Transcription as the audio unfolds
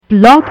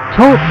Blog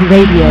Talk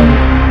Radio.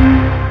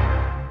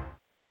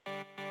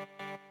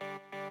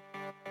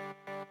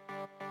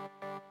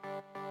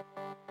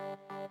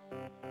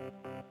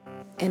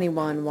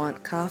 Anyone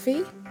want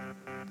coffee?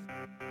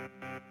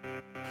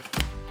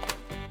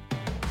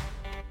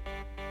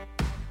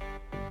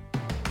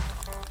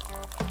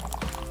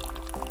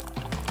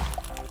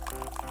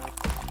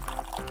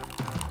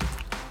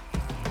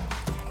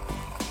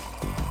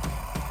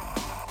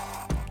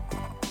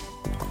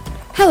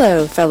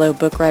 Hello, fellow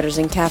book writers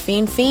and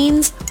caffeine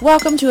fiends.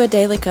 Welcome to A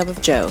Daily Cup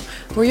of Joe,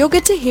 where you'll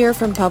get to hear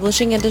from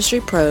publishing industry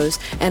pros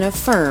and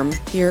affirm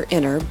your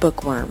inner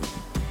bookworm.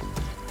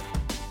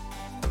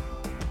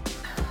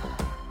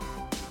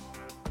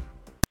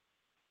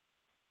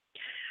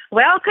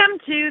 Welcome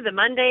to the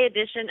Monday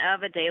edition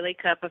of A Daily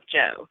Cup of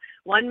Joe.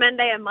 One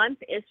Monday a month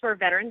is for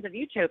veterans of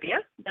Utopia,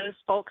 those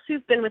folks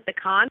who've been with the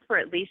con for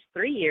at least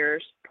 3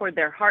 years, poured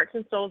their hearts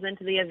and souls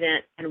into the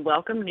event, and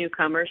welcome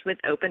newcomers with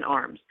open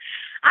arms.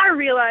 I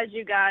realize,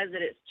 you guys,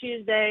 that it's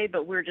Tuesday,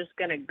 but we're just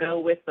going to go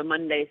with the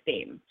Monday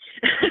theme.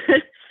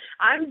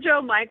 I'm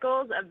Joe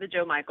Michaels of the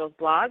Joe Michaels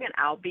blog, and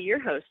I'll be your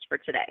host for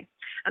today.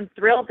 I'm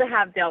thrilled to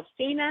have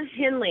Delphina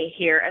Henley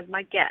here as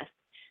my guest.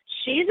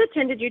 She's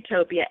attended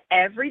Utopia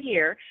every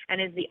year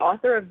and is the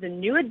author of the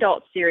new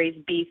adult series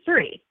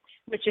B3,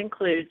 which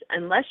includes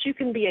Unless You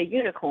Can Be a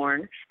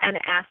Unicorn and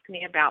Ask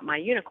Me About My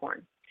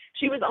Unicorn.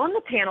 She was on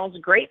the panels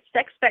Great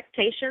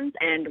Sexpectations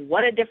and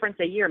What a Difference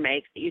a Year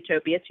Makes at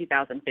Utopia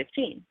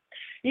 2015.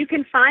 You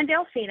can find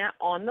Delphina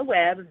on the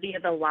web via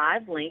the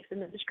live links in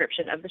the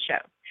description of the show.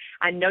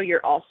 I know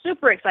you're all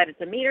super excited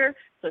to meet her,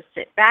 so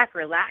sit back,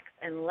 relax,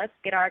 and let's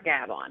get our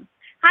gab on.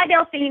 Hi,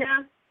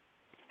 Delphina.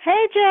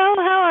 Hey, Joe.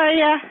 How are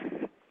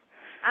you?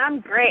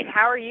 I'm great.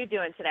 How are you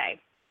doing today?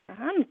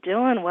 I'm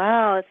doing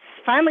well. It's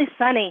finally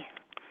sunny.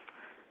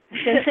 I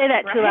shouldn't say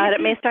that too loud.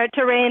 It may start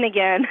to rain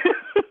again.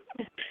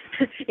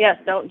 Yes,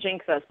 don't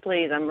jinx us,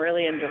 please. I'm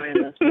really enjoying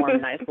this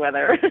warm, nice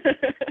weather.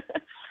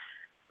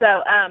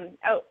 So,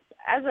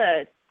 as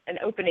an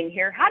opening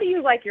here, how do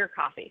you like your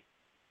coffee?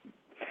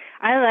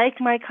 I like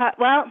my coffee.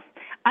 Well,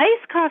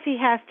 iced coffee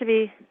has to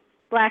be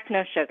black,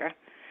 no sugar.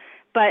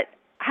 But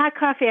hot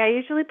coffee, I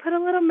usually put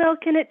a little milk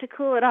in it to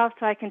cool it off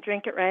so I can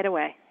drink it right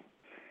away.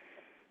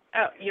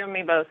 Oh, you and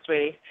me both,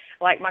 sweetie.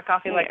 I like my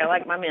coffee like I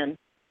like my men,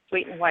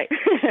 sweet and white.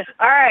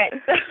 All right.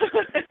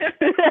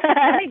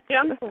 Let me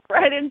jump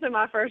right into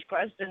my first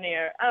question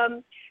here.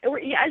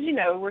 As you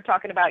know, we're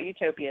talking about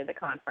Utopia, the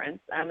conference,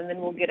 and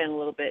then we'll get in a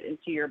little bit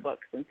into your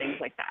books and things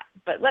like that.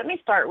 But let me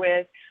start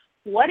with,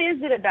 what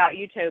is it about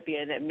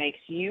Utopia that makes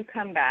you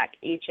come back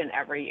each and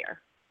every year?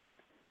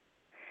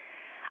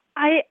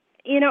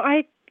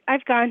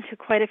 I've gone to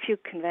quite a few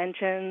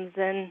conventions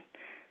and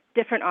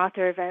different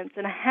author events,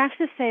 and I have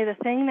to say the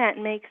thing that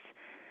makes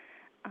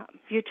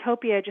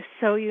Utopia just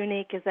so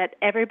unique is that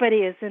everybody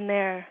is in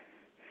there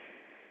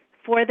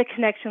for the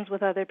connections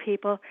with other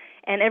people,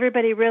 and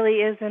everybody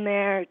really is in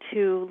there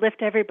to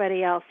lift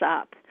everybody else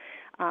up.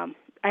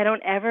 I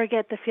don't ever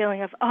get the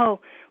feeling of, oh,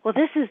 well,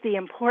 this is the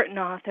important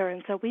author,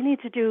 and so we need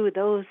to do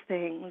those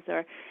things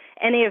or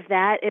any of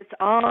that. It's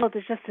all,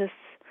 there's just this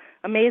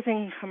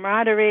amazing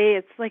camaraderie.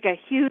 It's like a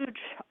huge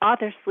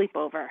author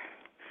sleepover.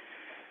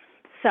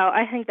 So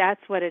I think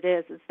that's what it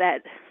is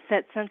that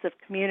sense of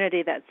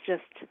community that's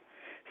just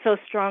so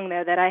strong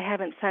there that I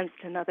haven't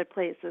sensed in other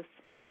places.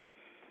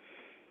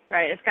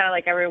 Right. It's kind of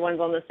like everyone's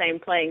on the same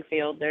playing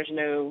field. There's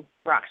no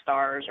rock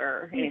stars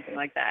or anything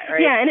like that,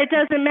 right? Yeah, and it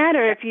doesn't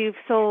matter if you've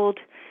sold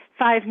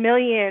 5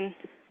 million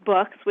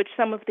books, which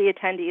some of the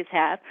attendees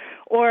have,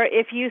 or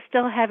if you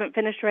still haven't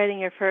finished writing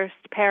your first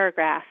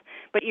paragraph,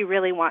 but you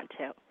really want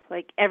to.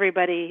 Like,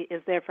 everybody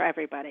is there for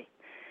everybody.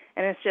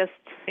 And it's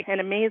just an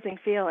amazing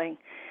feeling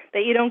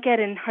that you don't get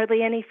in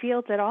hardly any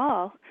fields at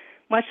all,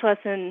 much less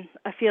in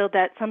a field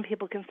that some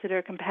people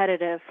consider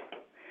competitive,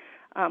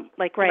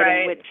 like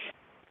writing, right. Which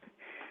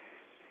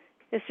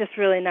is just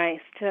really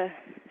nice to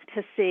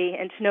see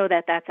and to know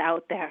that that's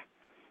out there.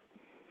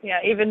 Yeah,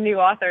 even new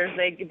authors,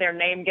 their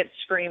name gets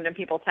screamed and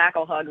people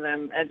tackle hug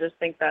them. I just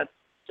think that's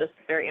just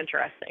very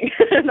interesting,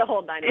 the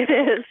whole dynamic.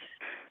 It is.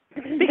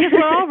 Because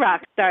we're all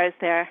rock stars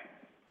there.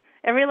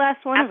 Every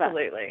last one of us.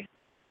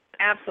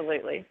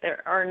 Absolutely.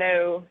 There are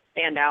no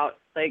standouts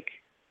like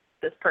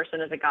this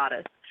person is a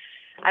goddess.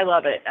 I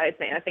love it. I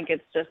think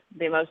it's just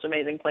the most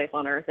amazing place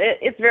on earth.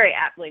 It's very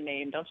aptly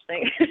named, don't you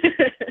think?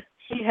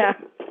 Yeah,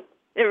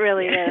 it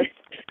really is.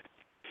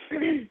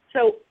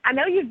 So I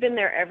know you've been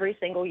there every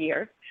single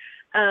year.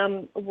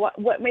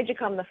 What made you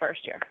come the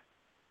first year?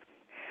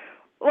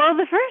 Well,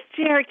 the first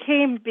year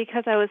came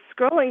because I was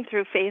scrolling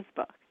through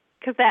Facebook,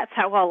 because that's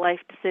how all life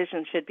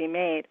decisions should be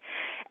made.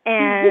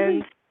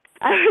 And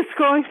I was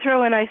scrolling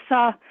through and I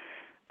saw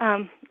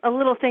a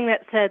little thing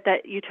that said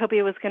that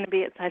Utopia was going to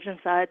be at such and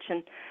such,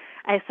 and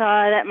I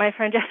saw that my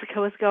friend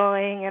Jessica was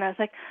going, and I was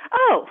like,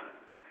 oh,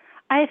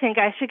 I think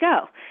I should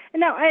go.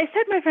 And now I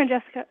said to my friend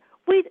Jessica,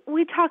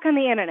 we talk on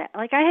the internet.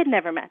 Like, I had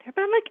never met her,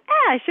 but I'm like,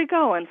 I should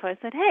go. And so I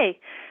said, hey,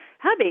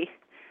 hubby,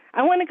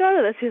 I want to go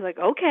to this. He's like,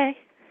 okay.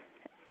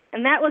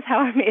 And that was how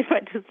I made my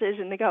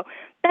decision to go.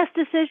 Best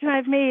decision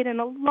I've made in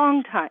a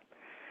long time.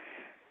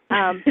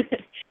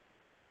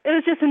 It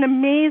was just an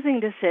amazing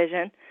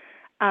decision.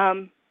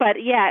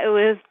 But yeah, it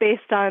was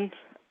based on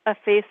a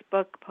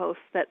Facebook post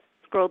that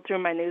scrolled through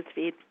my news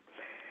feed.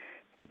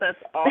 That's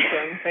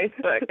awesome.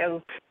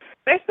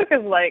 Facebook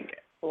is like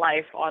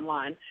life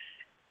online.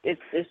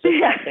 It's just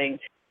that thing.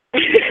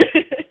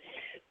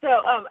 So,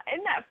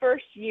 in that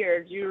first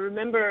year, do you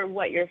remember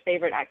what your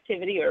favorite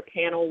activity or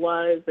panel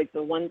was? Like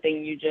the one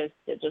thing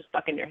that just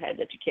stuck in your head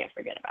that you can't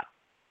forget about?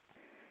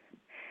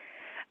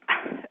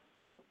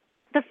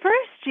 The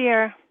first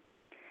year,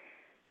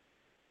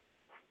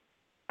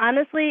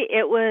 honestly,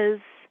 it was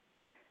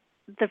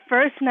the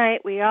first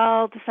night we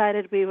all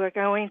decided we were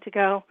going to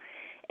go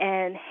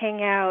and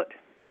hang out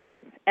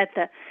at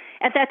that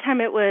time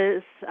it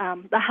was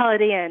the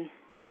Holiday Inn,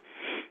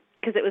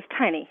 because it was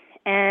tiny.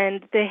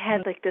 And they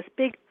had like this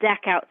big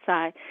deck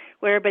outside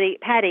where everybody,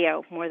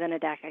 patio more than a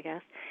deck, I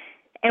guess.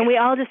 And we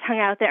all just hung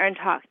out there and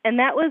talked. And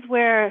that was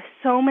where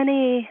so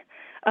many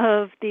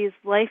of these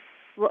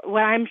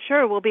what I'm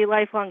sure will be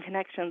lifelong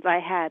connections I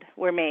had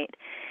were made,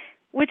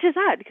 which is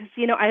odd because,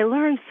 I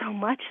learned so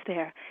much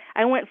there.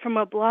 I went from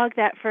a blog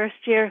that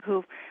first year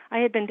I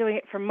had been doing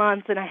it for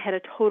months and I had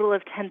a total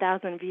of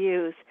 10,000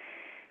 views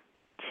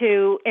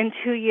to, in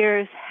 2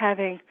 years,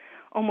 having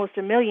almost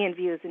 1 million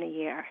views in a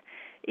year.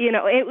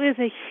 It was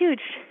a huge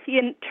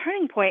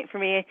turning point for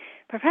me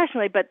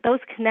professionally, but those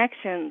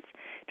connections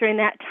during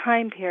that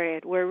time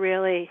period were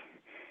really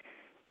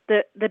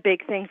the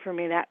big thing for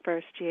me that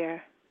first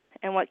year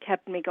and what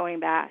kept me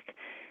going back,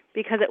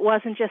 because it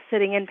wasn't just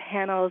sitting in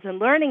panels and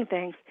learning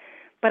things,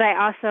 but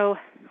I also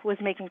was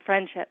making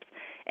friendships,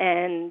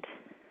 and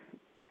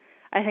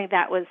I think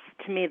that was,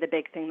 to me, the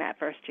big thing that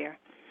first year.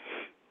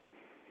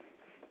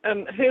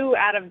 Who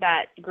out of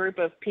that group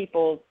of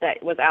people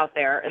that was out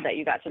there that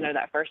you got to know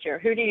that first year,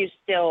 who do you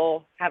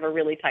still have a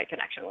really tight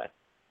connection with?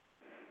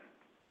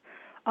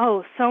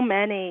 Oh, so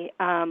many.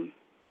 I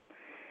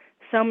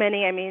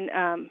mean,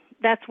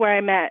 that's where I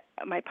met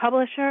my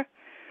publisher.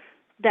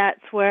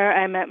 That's where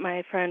I met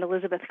my friend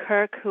Elizabeth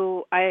Kirk,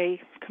 who I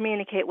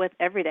communicate with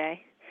every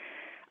day,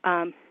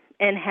 and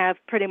have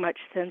pretty much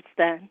since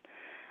then.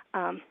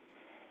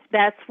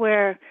 That's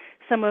where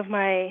some of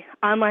my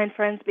online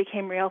friends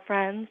became real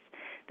friends.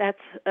 That's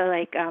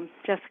like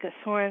Jessica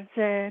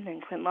Sorensen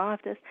and Quinn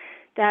Loftus.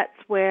 That's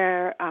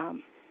where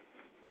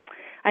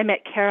I met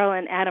Carol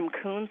and Adam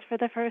Coons for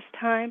the first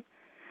time.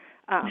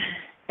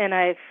 And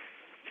I've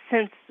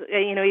since,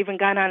 even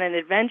gone on an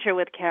adventure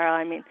with Carol.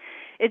 I mean,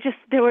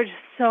 there were just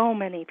so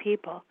many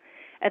people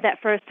at that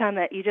first time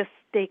that you just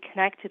stay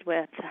connected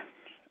with.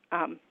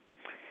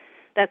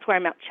 That's where I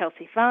met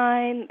Chelsea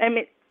Fine. I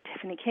met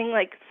Tiffany King.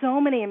 Like,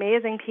 so many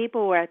amazing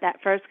people were at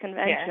that first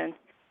convention.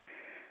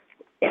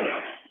 Yeah.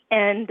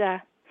 And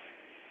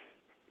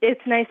it's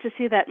nice to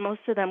see that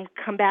most of them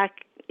come back,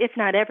 if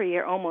not every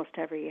year, almost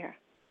every year.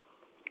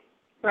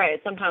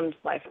 Right. Sometimes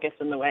life gets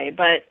in the way,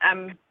 but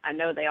I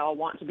know they all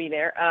want to be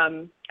there.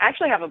 I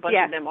actually have a bunch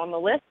of them on the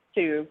list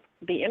to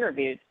be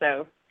interviewed,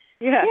 so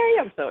yeah,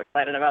 I'm so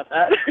excited about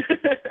that.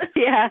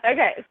 Yeah.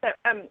 Okay.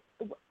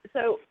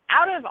 So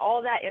out of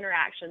all that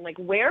interaction, like,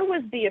 where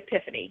was the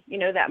epiphany?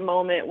 That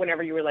moment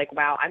whenever you were like,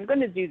 wow, I'm going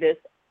to do this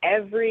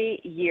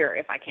every year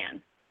if I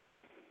can.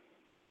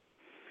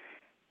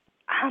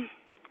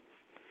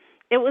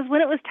 It was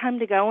when it was time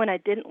to go and I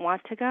didn't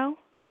want to go,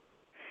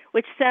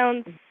 which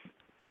sounds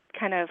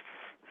kind of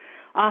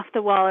off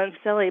the wall and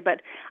silly,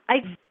 but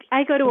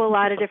I go to a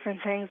lot of different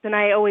things, and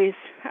I always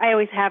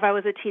have. I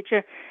was a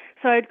teacher,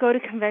 so I'd go to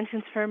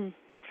conventions for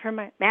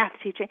my math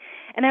teaching,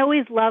 and I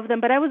always loved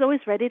them, but I was always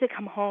ready to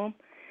come home.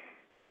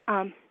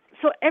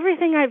 So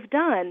everything I've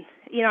done,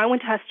 I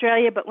went to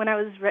Australia, but when I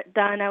was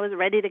done, I was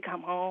ready to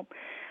come home.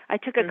 I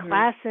took a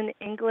class in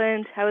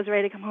England. I was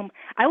ready to come home.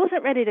 I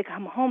wasn't ready to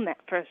come home that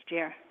first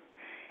year.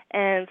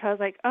 And so I was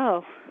like,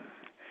 oh,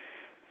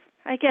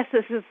 I guess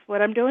this is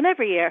what I'm doing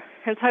every year.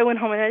 And so I went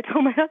home and I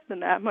told my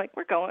husband that. I'm like,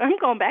 I'm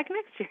going back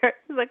next year.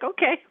 He's like,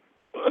 okay.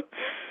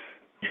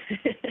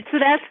 So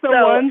that's the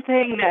one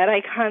thing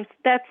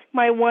that's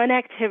my one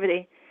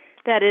activity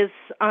that is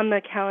on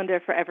the calendar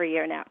for every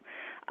year now.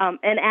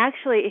 And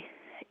actually,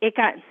 it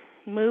got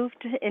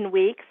moved in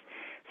weeks,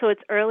 so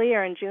it's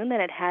earlier in June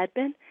than it had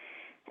been.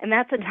 And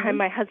that's a time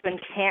my husband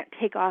can't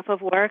take off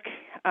of work.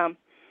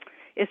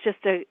 It's just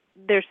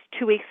there's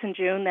 2 weeks in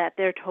June that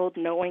they're told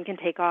no one can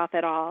take off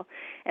at all,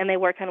 and they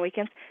work on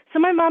weekends. So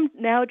my mom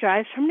now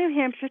drives from New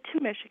Hampshire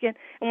to Michigan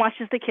and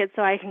watches the kids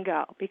so I can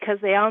go, because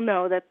they all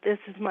know that this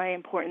is my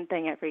important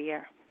thing every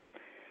year.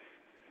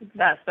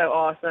 That's so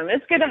awesome.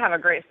 It's good to have a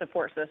great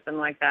support system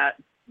like that.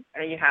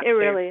 You have to. It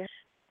really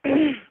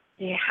is.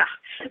 Yeah.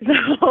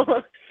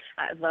 So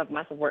I love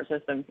my support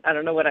system. I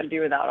don't know what I'd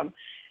do without them.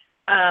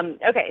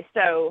 Okay,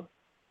 so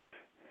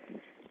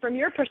from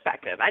your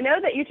perspective, I know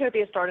that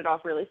Utopia started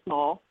off really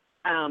small.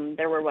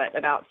 There were,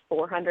 about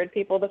 400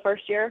 people the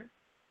first year?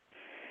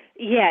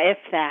 Yeah, if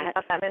that.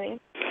 Not that many?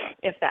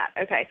 If that,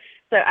 okay.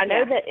 So I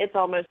know that it's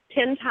almost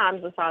 10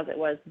 times the size it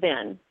was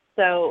then.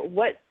 So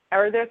what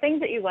Are there things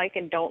that you like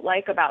and don't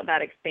like about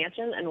that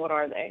expansion, and what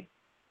are they?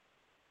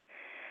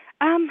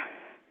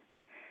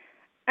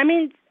 I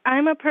mean,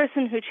 I'm a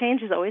person who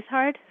change is always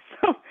hard,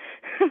 so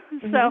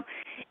Mm-hmm.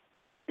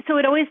 so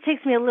it always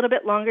takes me a little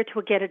bit longer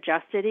to get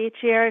adjusted each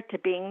year to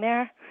being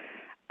there.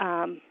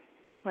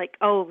 Like,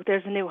 oh,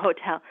 there's a new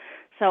hotel.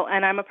 So,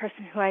 and I'm a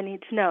person who I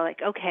need to know,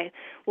 like, okay,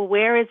 well,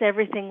 where is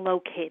everything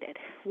located?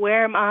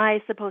 Where am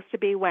I supposed to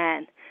be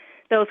when?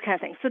 Those kind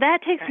of things. So that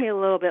takes me a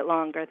little bit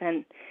longer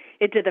than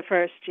it did the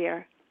first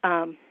year.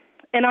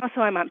 And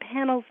also I'm on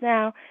panels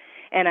now,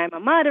 and I'm a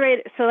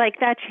moderator, so, like,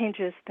 that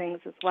changes things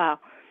as well.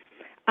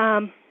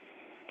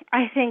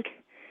 I think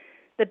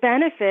the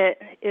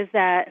benefit is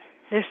that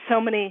there's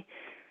so many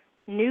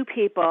new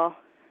people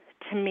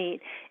to meet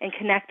and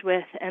connect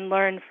with and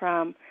learn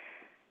from,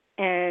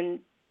 and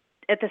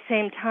at the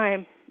same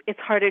time, it's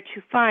harder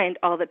to find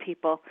all the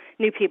people,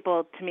 new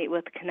people to meet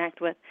with,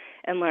 connect with,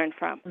 and learn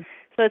from.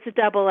 So it's a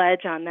double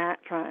edge on that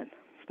front.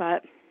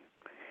 But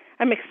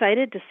I'm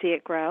excited to see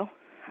it grow.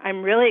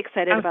 I'm really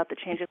excited about the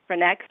changes for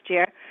next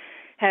year,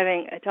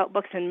 having adult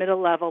books and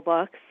middle-level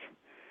books.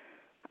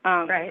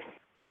 Right.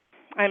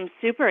 I'm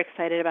super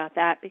excited about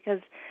that because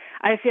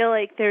I feel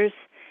like there's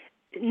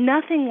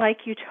nothing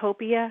like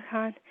Utopia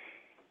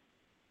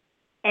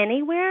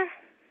anywhere.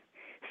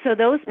 So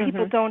those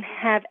people don't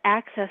have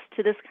access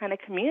to this kind of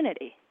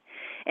community.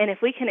 And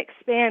if we can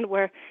expand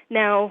where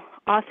now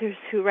authors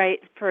who write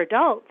for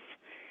adults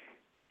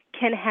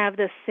can have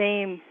the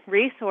same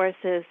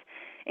resources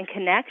and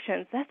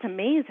connections, that's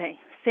amazing.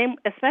 Same,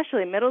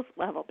 especially middle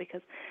level,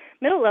 because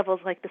middle level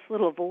is like this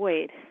little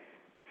void.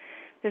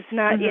 There's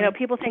not,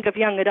 people think of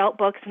young adult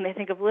books and they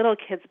think of little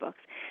kids' books.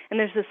 And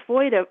there's this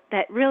void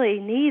that really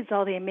needs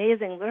all the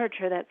amazing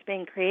literature that's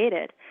being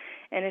created.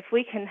 And if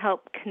we can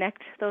help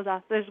connect those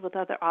authors with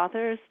other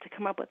authors to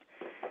come up with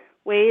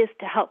ways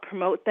to help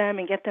promote them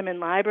and get them in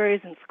libraries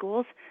and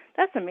schools,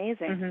 that's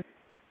amazing. Mm-hmm.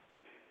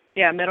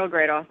 Yeah, middle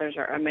grade authors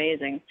are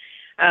amazing.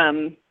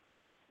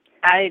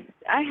 I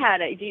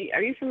had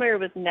are you familiar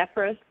with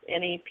Nepris,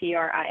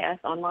 Nepris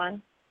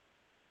online?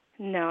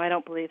 No, I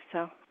don't believe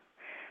so.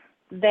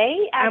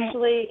 They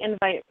actually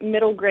invite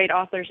middle grade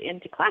authors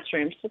into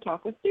classrooms to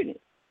talk with students.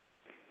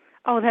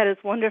 Oh, that is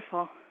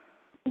wonderful.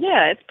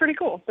 Yeah, it's pretty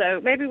cool.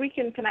 So maybe we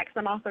can connect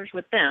some authors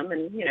with them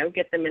and,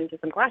 get them into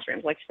some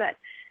classrooms, like you said.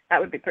 That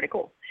would be pretty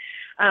cool.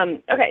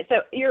 Okay, so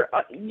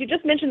you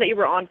just mentioned that you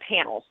were on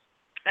panels.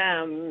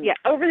 Yeah.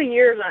 Over the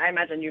years, I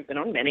imagine you've been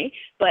on many,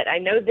 but I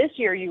know this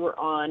year you were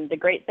on the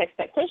Great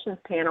Expectations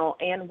panel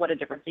and What a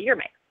Difference a Year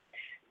Makes.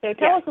 So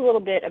tell us a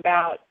little bit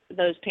about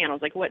those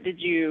panels. Like, what did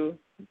you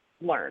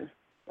learn,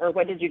 or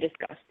what did you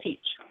discuss, teach?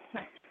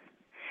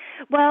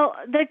 Well,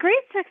 the Great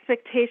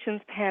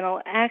Expectations panel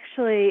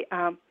actually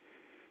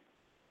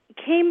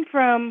came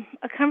from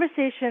a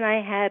conversation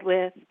I had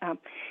with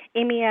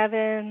Amy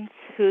Evans,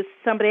 who's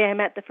somebody I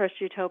met the first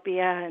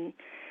Utopia and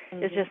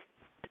is just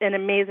an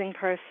amazing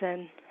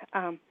person,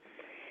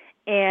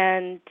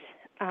 and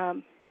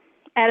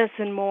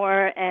Addison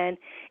Moore and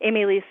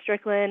Amy Lee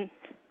Strickland,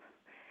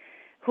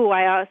 who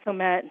I also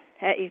met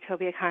at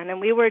UtopiaCon,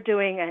 and we were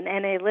doing an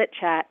NA Lit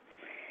chat,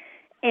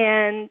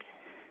 and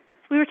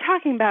we were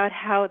talking about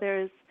how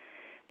there's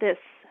this,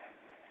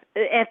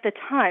 at the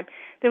time,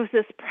 there was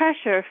this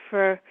pressure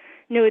for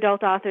new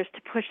adult authors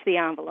to push the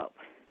envelope,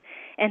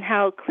 and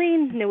how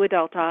clean new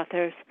adult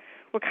authors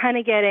were kind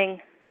of getting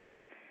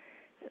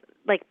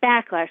like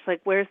backlash, like,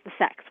 where's the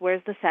sex?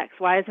 Where's the sex?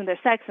 Why isn't there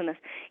sex in this?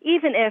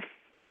 Even if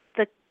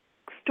the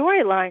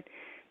storyline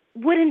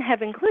wouldn't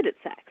have included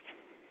sex.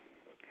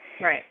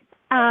 Right.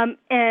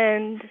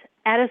 And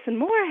Addison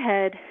Moore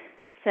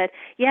said,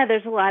 yeah,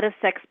 there's a lot of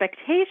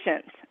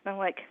sexpectations. I'm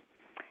like,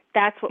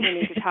 that's what we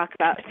need to talk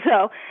about.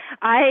 So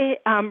I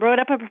wrote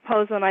up a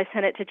proposal and I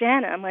sent it to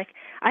Janet. I'm like,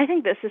 I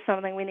think this is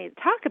something we need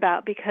to talk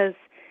about because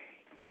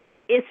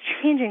it's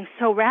changing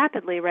so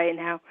rapidly right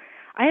now.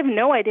 I have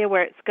no idea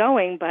where it's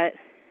going, but,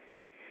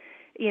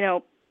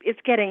 it's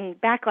getting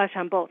backlash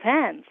on both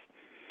ends.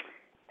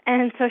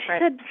 And so she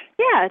said,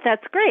 yeah,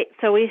 that's great.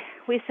 So we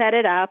set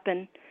it up,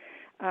 and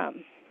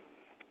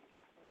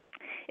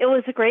it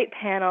was a great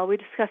panel. We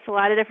discussed a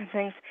lot of different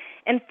things.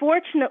 And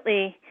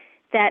fortunately,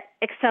 that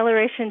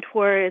acceleration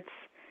towards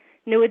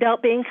new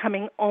adult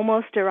becoming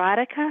almost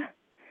erotica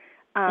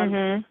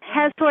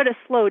has sort of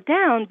slowed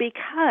down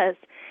because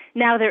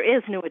now there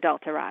is new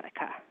adult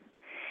erotica.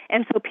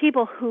 And so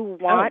people who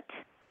want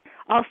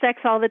all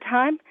sex all the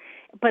time,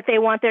 but they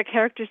want their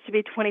characters to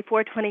be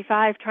 24,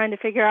 25, trying to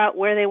figure out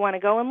where they want to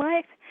go in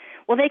life,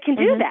 well, they can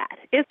do that.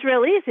 It's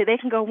real easy. They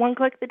can go one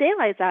click the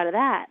daylights out of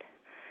that.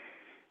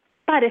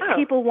 But if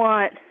people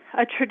want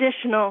a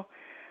traditional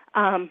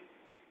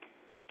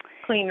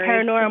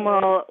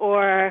paranormal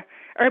or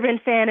urban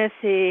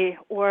fantasy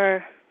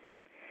or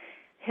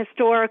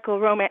historical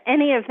romance,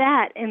 any of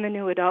that in the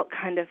new adult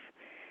kind of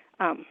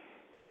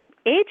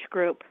age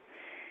group,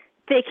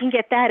 they can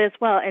get that as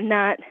well and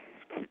not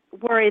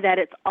worry that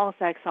it's all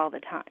sex all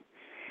the time.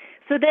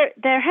 So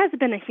there has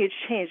been a huge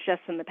change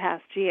just in the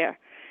past year.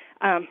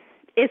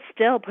 it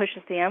still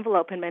pushes the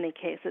envelope in many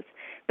cases,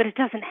 but it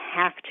doesn't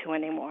have to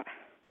anymore.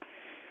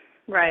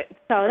 Right.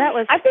 So that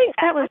was.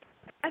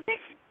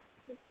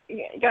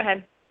 Yeah, go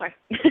ahead. Sorry.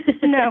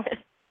 No.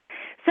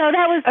 So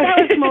that was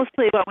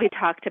mostly what we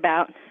talked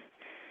about.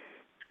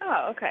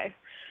 Oh, okay.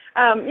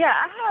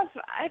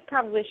 I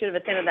probably should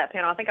have attended that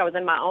panel. I think I was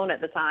in my own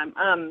at the time.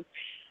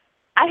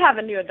 I have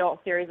a new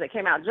adult series that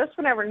came out just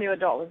whenever new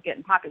adult was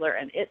getting popular,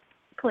 and it's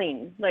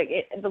clean. Like,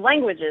 the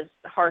language is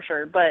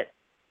harsher, but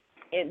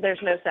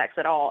there's no sex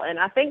at all. And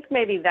I think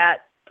maybe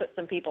that put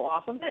some people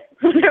off of it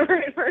whenever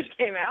it first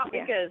came out,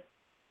 because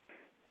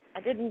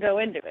I didn't go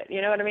into it.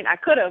 You know what I mean? I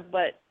could have,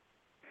 but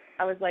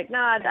I was like,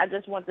 nah, I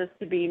just want this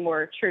to be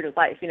more true to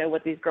life,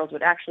 what these girls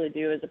would actually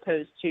do as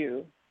opposed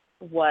to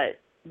what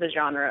the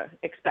genre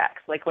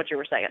expects, like what you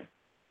were saying.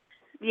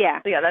 Yeah.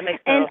 So, that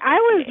makes sense. And I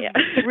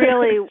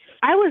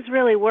was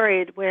really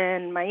worried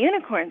when my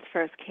unicorns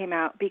first came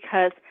out,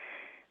 because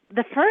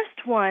the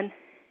first one,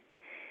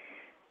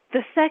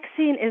 the sex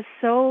scene is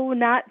so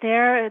not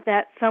there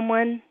that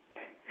someone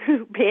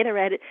who beta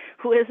read it,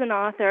 who is an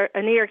author,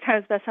 a New York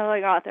Times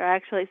bestselling author,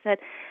 actually said,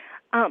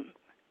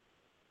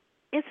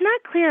 it's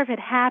not clear if it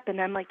happened.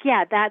 I'm like,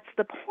 yeah, that's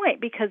the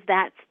point, because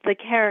that's the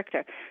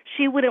character.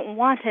 She wouldn't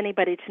want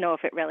anybody to know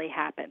if it really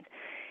happened.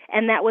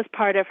 And that was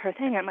part of her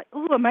thing. I'm like,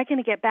 oh, am I going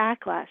to get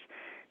backlash?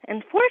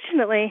 And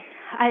fortunately,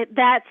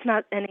 that's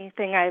not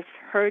anything I've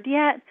heard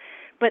yet,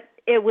 but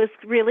it was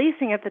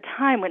releasing at the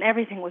time when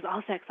everything was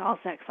all sex, all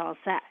sex, all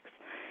sex.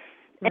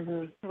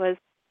 Mm-hmm. It was,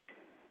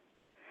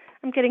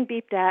 I'm getting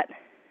beeped at.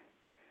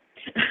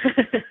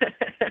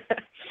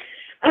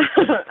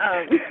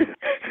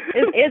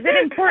 Is it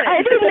important?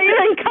 I didn't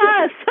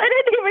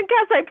even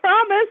cuss, I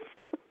promise.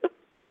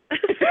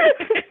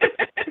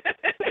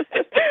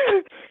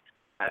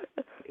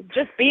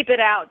 Just beep it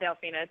out,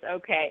 Delphina. It's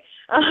okay.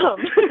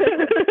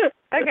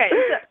 Okay,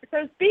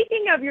 so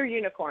speaking of your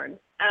unicorns,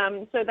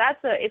 so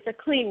it's a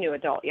clean new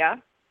adult, yeah?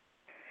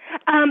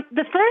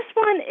 The first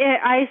one,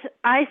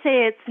 I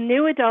say it's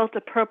new adult,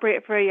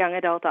 appropriate for a young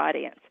adult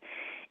audience.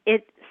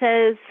 It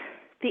says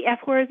the F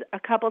word a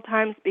couple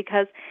times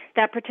because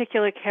that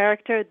particular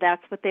character,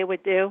 that's what they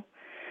would do.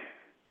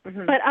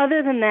 Mm-hmm. But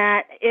other than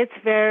that, it's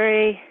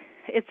very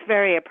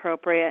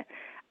appropriate.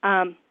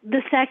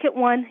 The second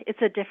one, it's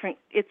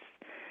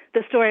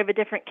the story of a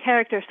different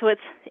character, so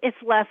it's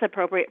less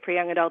appropriate for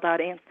young adult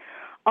audience.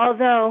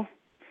 Although,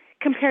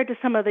 compared to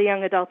some of the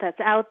young adult that's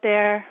out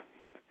there,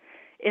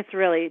 it's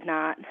really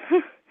not.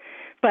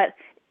 But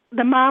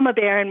the mama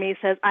bear in me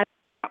says, I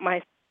don't want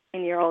my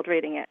 16-year-old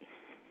reading it.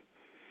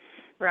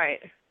 Right.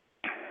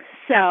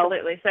 So,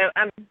 absolutely. So,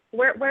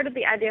 where did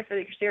the idea for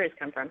your series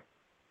come from?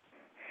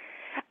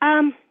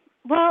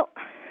 Well,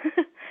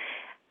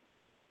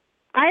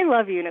 I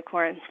love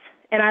unicorns,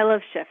 and I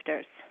love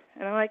shifters.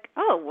 And I'm like,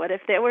 oh, what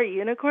if there were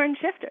unicorn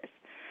shifters?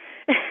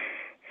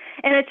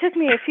 And it took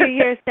me a few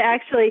years to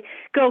actually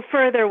go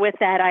further with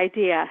that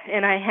idea.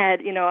 And I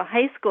had, a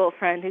high school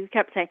friend who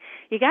kept saying,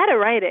 you got to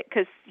write it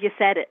because you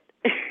said it.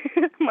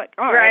 I'm like,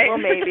 all right, well,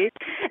 maybe.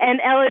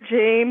 And Ella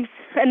James,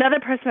 another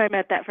person I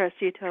met that first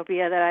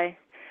Utopia that I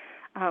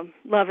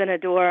love and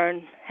adore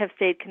and have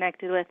stayed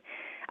connected with,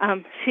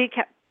 she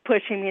kept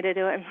pushing me to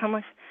do it. And I'm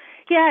like,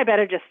 yeah, I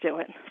better just do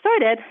it. So I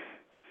did.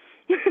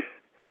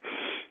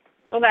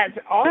 Well, that's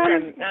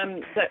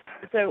awesome.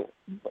 So,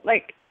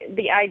 like,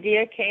 the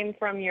idea came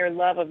from your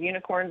love of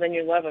unicorns and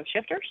your love of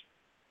shifters?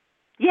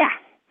 Yeah.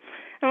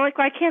 I'm like,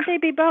 why can't they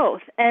be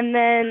both? And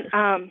then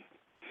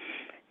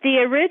the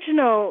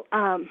original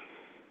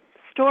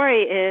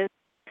story is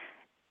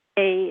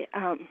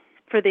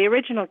for the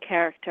original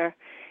character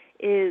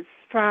is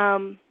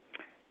from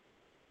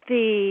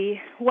the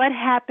What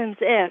Happens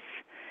If,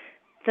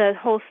 the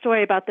whole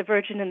story about the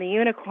virgin and the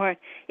unicorn.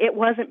 It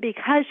wasn't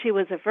because she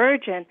was a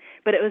virgin,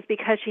 but it was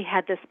because she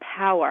had this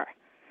power.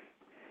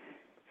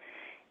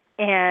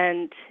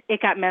 And it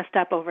got messed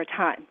up over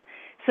time.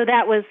 So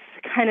that was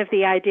kind of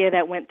the idea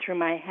that went through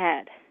my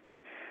head.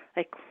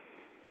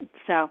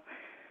 So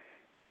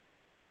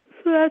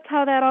that's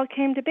how that all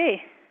came to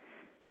be.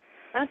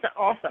 That's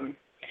awesome.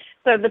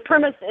 So the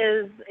premise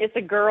is it's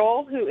a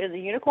girl who is a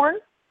unicorn.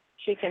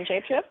 She can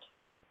shapeshift?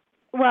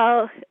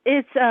 Well,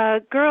 it's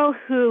a girl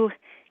who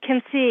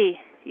can see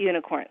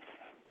unicorns.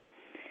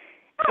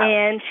 Oh.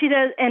 And she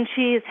does, and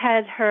she's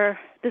had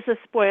this is a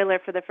spoiler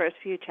for the first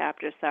few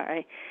chapters,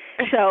 sorry.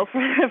 So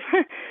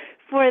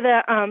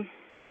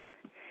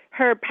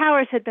her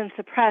powers had been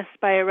suppressed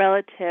by a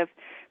relative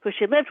who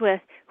she lived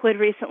with who had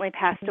recently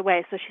passed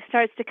away. So she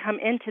starts to come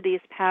into these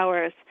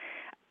powers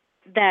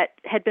that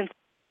had been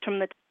from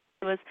the time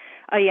she was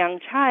a young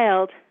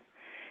child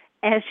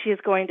as she is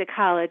going to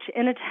college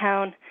in a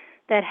town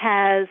that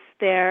has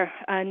their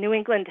New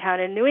England town.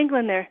 In New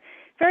England, they're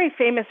very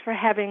famous for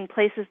having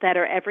places that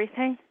are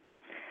everything.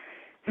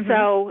 Mm-hmm.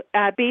 So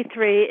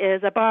B3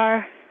 is a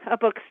bar, a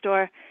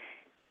bookstore,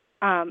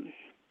 and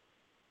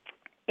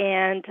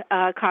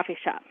a coffee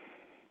shop.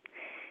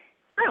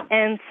 Oh.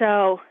 And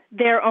so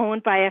they're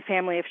owned by a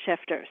family of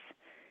shifters.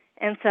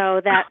 And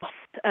so that's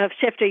of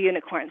shifter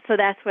unicorns. So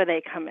that's where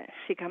they come in.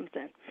 She comes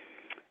in.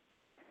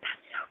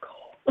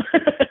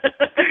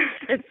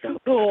 It's so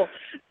cool.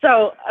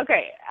 So,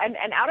 okay, and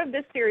out of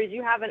this series,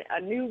 you have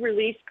a new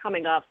release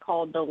coming up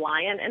called The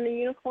Lion and the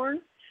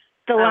Unicorn.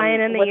 The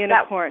Lion and the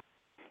Unicorn.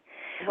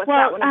 What's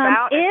that one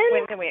about, and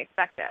when can we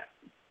expect it?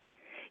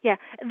 Yeah,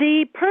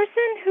 the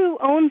person who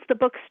owns the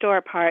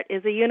bookstore part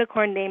is a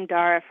unicorn named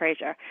Dara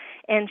Fraser,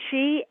 and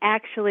she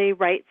actually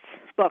writes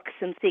books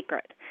in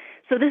secret.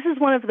 So this is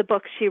one of the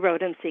books she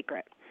wrote in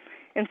secret.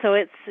 And so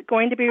it's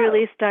going to be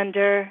released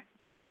under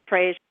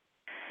Fraser,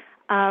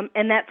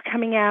 and that's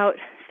coming out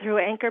through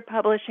Anchor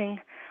Publishing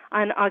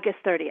on August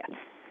 30th.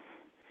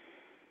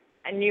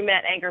 And you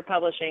met Anchor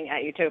Publishing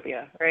at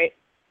Utopia, right?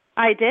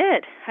 I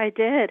did.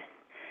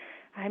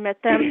 I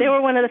met them. They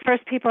were one of the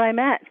first people I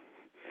met.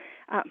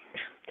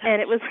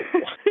 And it was,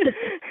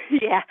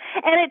 yeah.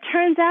 And it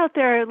turns out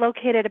they're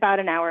located about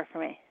an hour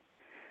from me.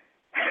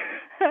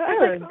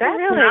 That's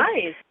really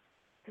nice.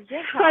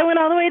 Yeah, so I went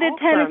all the way to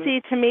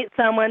Tennessee to meet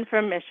someone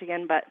from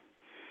Michigan, but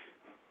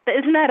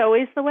isn't that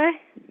always the way?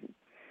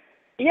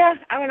 Yeah,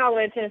 I went all the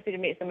way to Tennessee to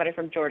meet somebody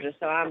from Georgia,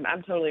 so I'm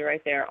totally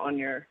right there on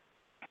your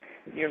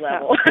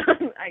level.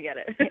 I get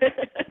it.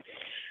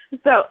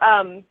 So,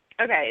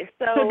 okay,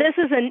 so this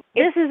is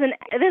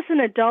an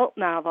adult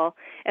novel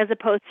as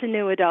opposed to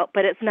new adult,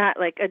 but it's not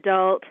like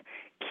adult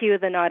cue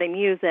the naughty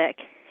music.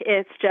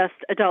 It's just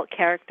adult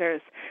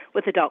characters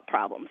with adult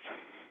problems,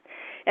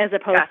 as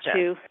opposed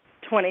to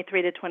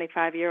 23 to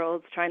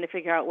 25-year-olds trying to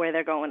figure out where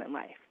they're going in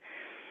life.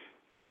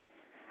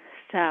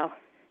 So,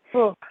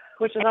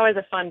 which is always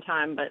a fun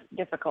time, but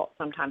difficult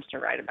sometimes to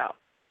write about.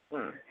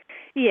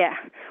 Yeah.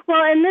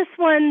 Well, and this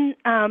one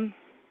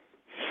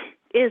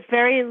is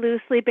very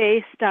loosely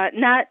based on,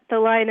 not The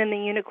Lion and the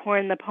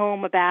Unicorn, the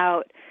poem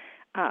about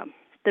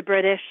the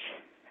British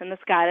and the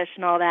Scottish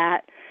and all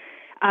that,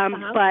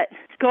 but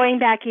going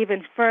back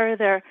even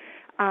further,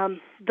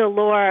 the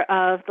lore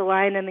of the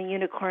Lion and the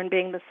Unicorn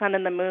being the sun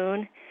and the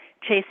moon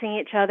chasing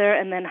each other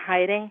and then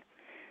hiding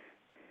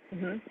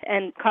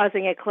and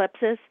causing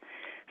eclipses.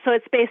 So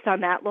it's based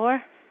on that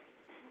lore.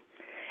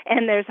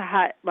 And there's a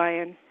hot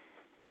lion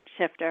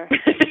shifter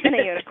and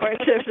a unicorn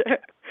shifter.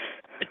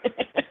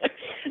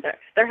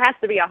 There has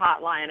to be a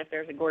hot lion if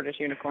there's a gorgeous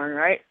unicorn,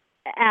 right?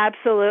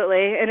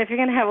 Absolutely. And if you're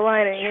going to have a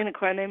lion and a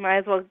unicorn, they might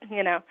as well,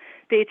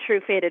 be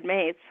true fated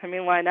mates. I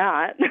mean, why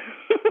not?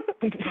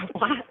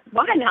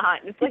 Why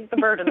not? It's like the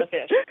bird and the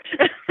fish.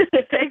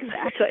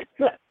 Exactly.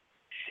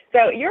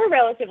 So you're a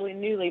relatively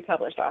newly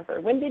published author.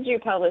 When did you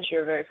publish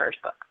your very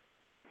first book?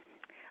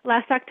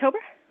 Last October.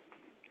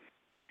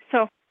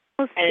 So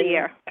almost a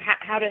year.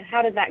 How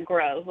did that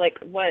grow? Like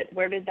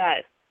where did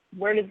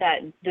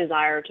that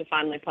desire to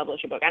finally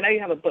publish a book? I know you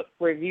have a book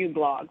review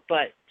blog,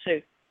 but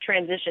to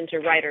transition to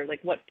writer,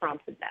 like what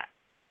prompted that?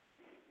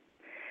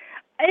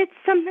 It's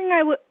something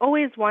I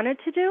always wanted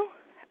to do.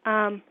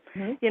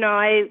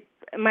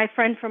 My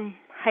friend from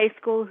high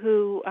school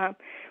who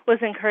was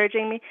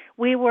encouraging me,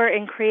 we were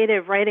in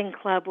creative writing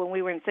club when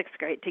we were in 6th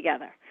grade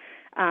together.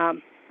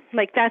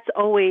 That's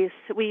always,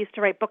 we used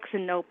to write books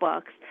in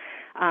notebooks.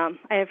 I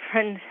have a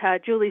friend,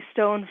 Julie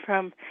Stone,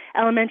 from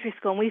elementary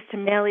school, and we used to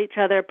mail each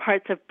other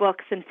parts of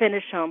books and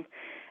finish them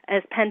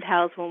as pen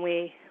pals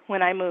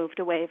when I moved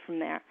away from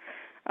there.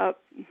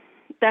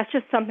 That's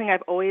just something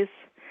I've always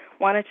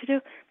wanted to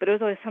do, but it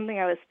was always something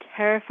I was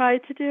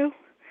terrified to do.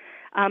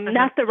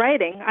 Not the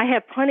writing. I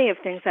have plenty of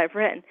things I've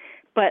written,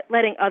 but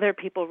letting other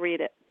people read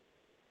it.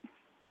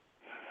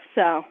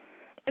 So,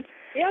 it's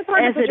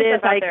hard to put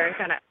yourself out there and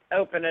kind of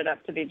open it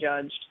up to be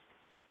judged.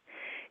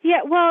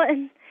 Yeah, well,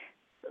 and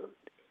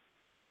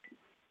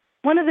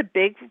one of the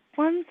big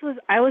ones was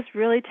I was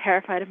really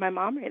terrified of my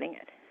mom reading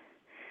it.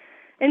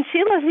 And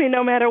she loves me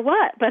no matter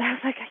what, but I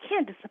was like, I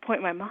can't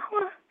disappoint my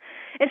mama.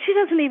 And she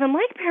doesn't even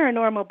like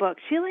paranormal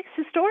books. She likes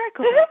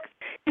historical books.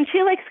 And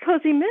she likes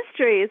cozy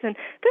mysteries. And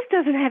this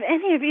doesn't have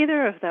any of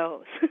either of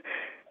those.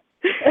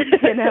 And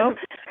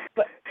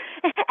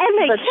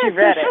they kiss,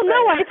 and she'll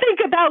know I think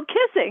about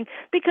kissing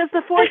because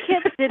the 4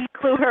 kids didn't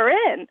clue her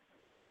in.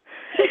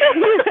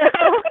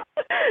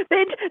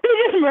 They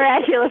just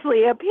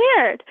miraculously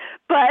appeared.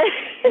 But,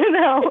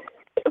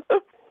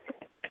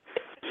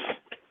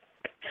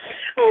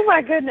 Oh,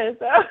 my goodness.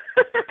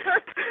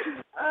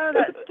 Oh,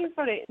 that's too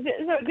funny.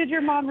 So did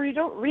your mom read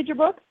your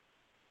book?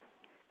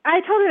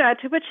 I told her not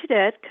to, but she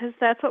did, because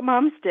that's what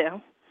moms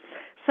do.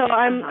 So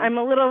I'm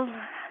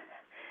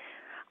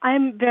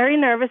very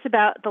nervous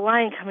about The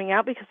Lion coming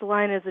out because The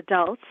Lion is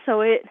adult,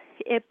 so it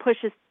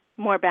pushes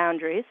more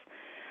boundaries.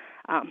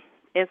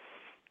 It's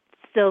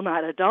still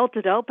not adult,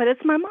 but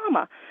it's my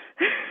mama.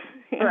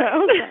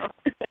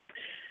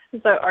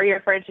 So are you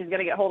afraid she's going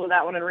to get hold of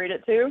that one and read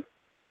it too?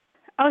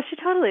 Oh, she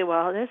totally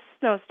will. There's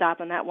no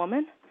stopping that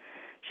woman.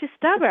 She's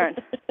stubborn.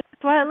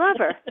 That's why I love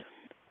her.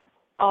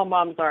 All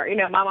moms are.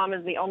 My mom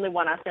is the only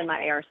one I send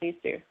my ARCs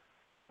to.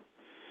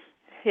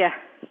 Yeah.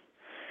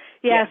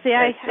 See,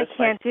 I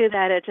can't do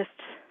that. It's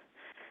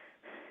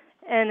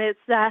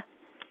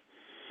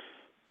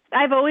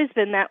I've always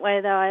been that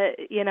way, though.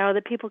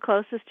 The people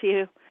closest to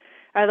you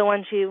are the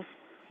ones you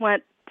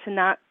want to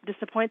not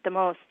disappoint the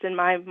most, in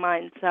my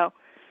mind. So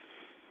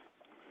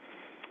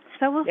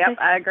So we'll Yep, see.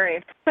 I agree.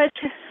 But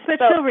So,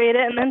 she'll read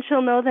it, and then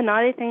she'll know the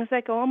naughty things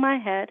that go in my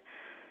head.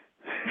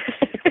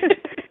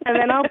 And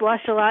then I'll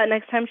blush a lot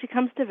next time she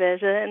comes to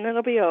visit, and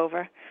it'll be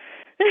over.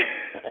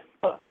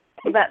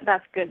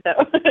 That's good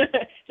though.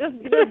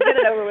 just get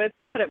it over with,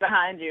 put it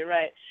behind you,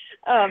 right?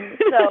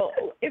 So,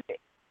 if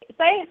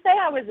say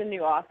I was a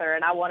new author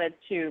and I wanted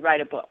to write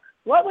a book,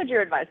 what would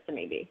your advice to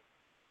me be?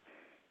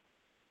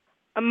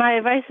 My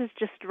advice is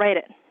just write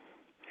it.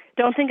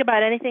 Don't think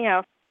about anything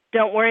else.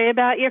 Don't worry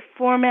about your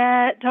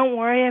format. Don't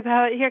worry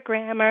about your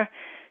grammar.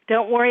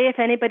 Don't worry if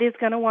anybody's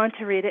going to want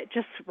to read it.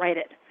 Just write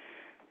it.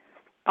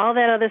 All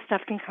that other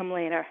stuff can come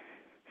later.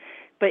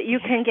 But you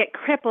can get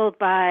crippled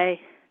by,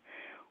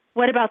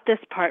 what about this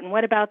part and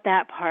what about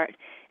that part?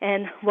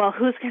 And, well,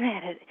 who's going to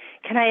edit it?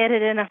 Can I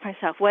edit it enough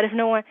myself? What if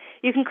no one?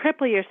 You can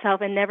cripple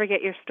yourself and never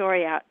get your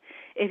story out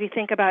if you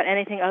think about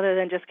anything other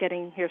than just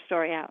getting your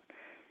story out.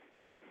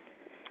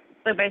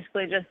 So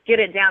basically just get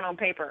it down on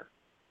paper.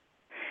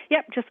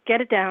 Yep, just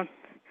get it down.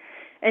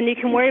 And you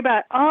can worry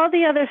about all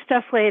the other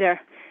stuff later,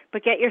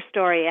 but get your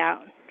story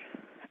out.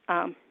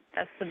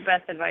 That's the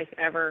best advice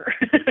ever.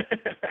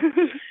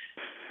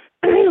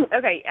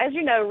 Okay, as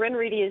you know, Ren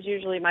Reedy is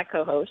usually my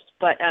co-host,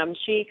 but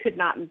she could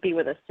not be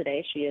with us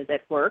today. She is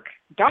at work.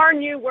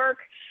 Darn you, work.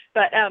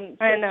 But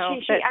I know.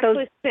 She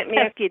actually sent me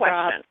a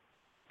question.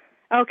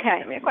 Okay.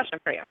 Sent me a question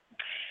for you.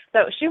 So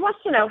she wants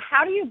to know,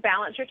 how do you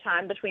balance your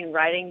time between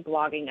writing,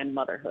 blogging, and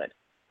motherhood?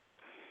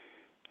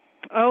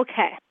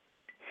 Okay.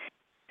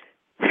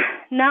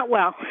 Not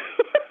well.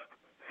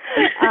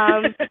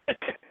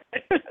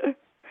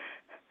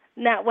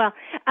 Not well.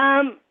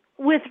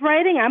 With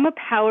writing, I'm a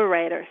power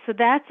writer, so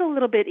that's a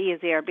little bit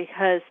easier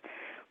because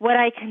what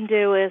I can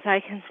do is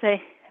I can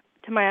say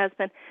to my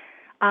husband,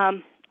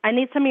 I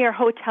need some of your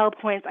hotel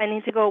points. I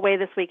need to go away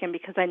this weekend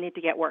because I need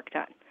to get work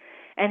done.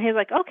 And he's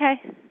like,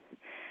 okay.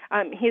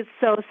 He's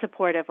so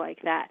supportive like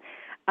that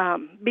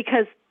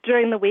because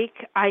during the week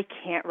I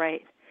can't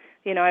write.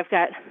 You know, I've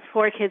got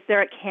 4 kids.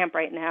 They're at camp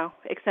right now,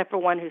 except for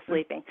one who's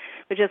sleeping,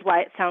 which is why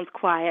it sounds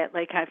quiet.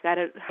 Like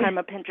I'm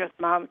a Pinterest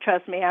mom.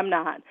 Trust me, I'm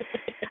not.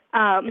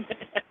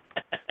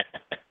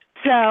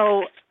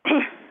 So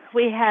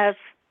we have,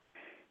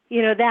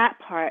 that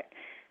part.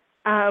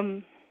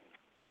 So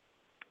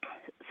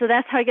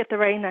that's how I get the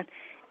writing done.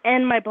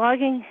 And my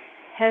blogging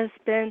has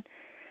been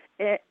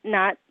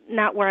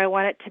not where I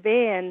want it to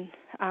be, and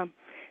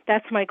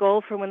that's my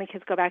goal for when the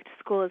kids go back to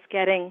school, is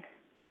getting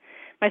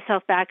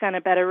myself back on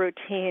a better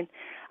routine.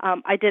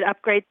 I did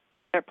upgrade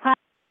their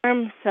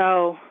platform,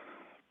 so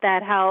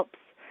that helps.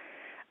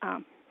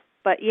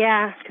 But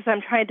yeah, because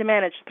I'm trying to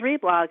manage 3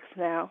 blogs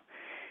now,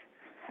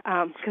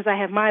 because I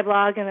have my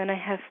blog and then I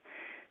have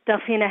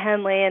Delphina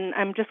Henley, and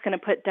I'm just going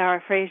to put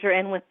Dara Fraser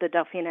in with the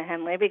Delphina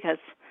Henley because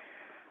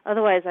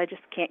otherwise I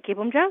just can't keep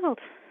them juggled.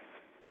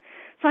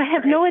 So I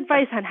have no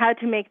advice on how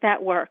to make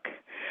that work.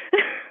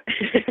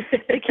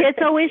 The kids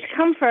always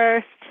come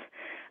first,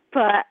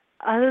 but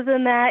other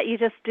than that, you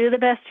just do the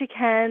best you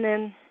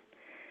can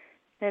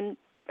and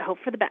hope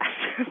for the best.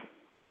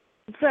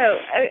 So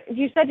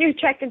you said you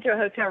checked into a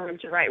hotel room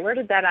to write. Where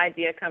did that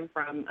idea come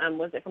from?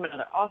 Was it from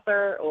another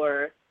author,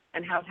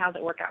 and how's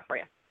it work out for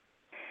you?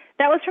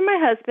 That was from my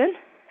husband,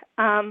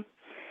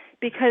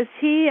 because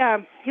he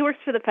works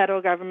for the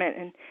federal government,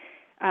 and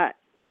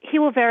he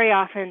will very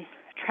often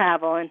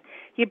travel, and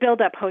you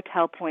build up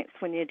hotel points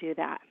when you do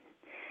that.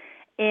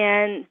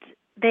 And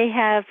they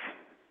have,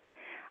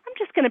 I'm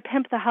just going to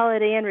pimp the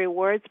Holiday Inn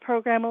rewards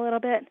program a little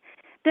bit.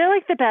 They're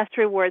like the best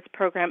rewards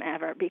program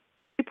ever. Because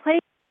you play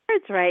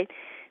cards right,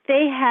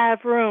 they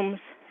have rooms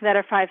that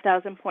are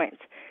 5,000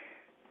 points,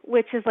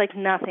 which is like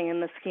nothing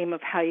in the scheme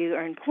of how you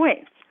earn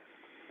points.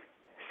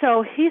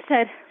 So he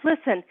said,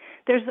 listen,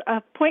 there's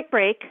a Point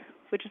Break,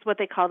 which is what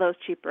they call those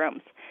cheap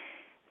rooms,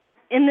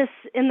 in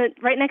the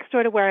right next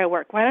door to where I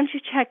work. Why don't you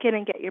check in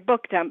and get your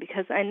book done?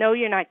 Because I know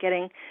you're not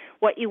getting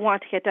what you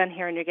want to get done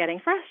here and you're getting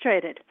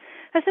frustrated.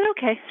 I said,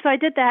 okay. So I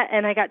did that,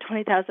 and I got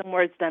 20,000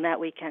 words done that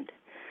weekend.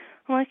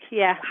 I'm like,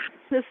 yeah,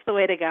 this is the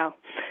way to go.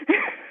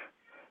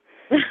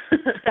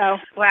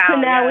 Wow.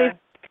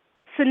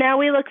 So now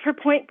we look for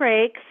Point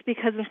Breaks,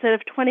 because instead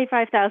of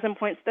 25,000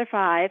 points, they're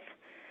 5.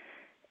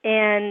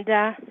 And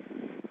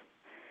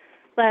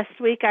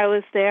last week I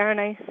was there and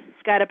I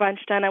got a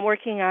bunch done. I'm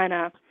working on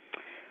a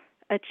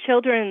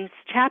children's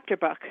chapter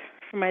book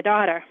for my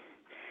daughter,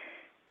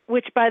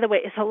 which, by the way,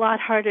 is a lot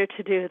harder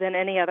to do than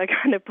any other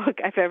kind of book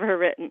I've ever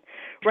written.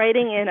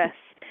 Writing in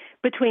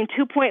between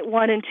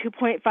 2.1 and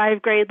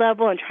 2.5 grade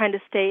level and trying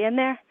to stay in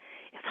there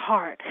is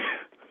hard.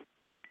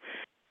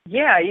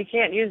 Yeah, you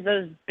can't use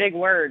those big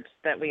words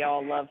that we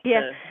all love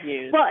to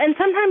use. Well, and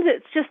sometimes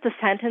it's just the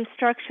sentence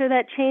structure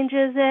that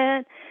changes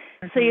it.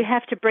 Mm-hmm. So you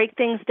have to break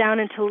things down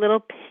into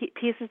little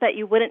pieces that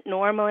you wouldn't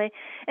normally.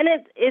 And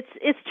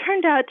it's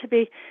turned out to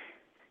be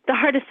the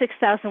hardest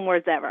 6,000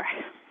 words ever.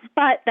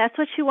 But that's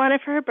what she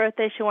wanted for her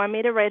birthday. She wanted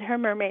me to write her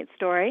mermaid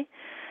story,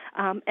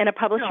 and a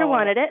publisher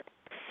wanted it.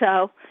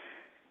 So,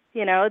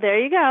 there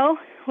you go.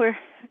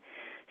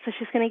 So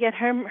she's going to get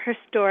her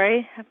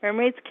story.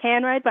 Mermaids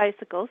can ride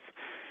bicycles.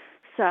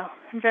 So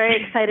I'm very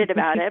excited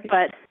about it,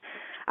 but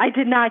I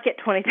did not get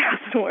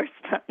 20,000 words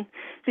done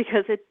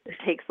because it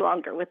takes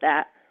longer with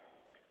that.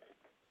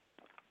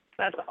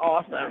 That's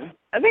awesome.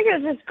 I think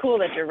it's just cool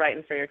that you're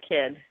writing for your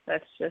kid.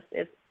 That's just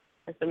it's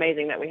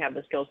amazing that we have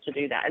the skills to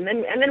do that. And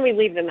then we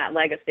leave them that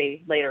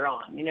legacy later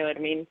on. You know what I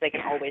mean? They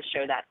can always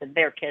show that to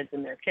their kids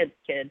and their kids'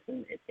 kids,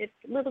 and it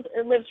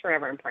lives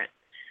forever in print.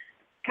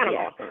 Kind of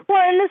awesome.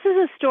 Well, and this is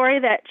a story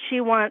that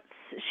she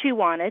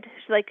wanted.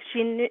 Like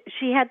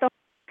she had the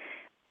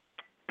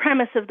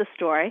premise of the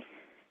story.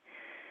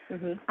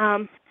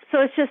 Mm-hmm.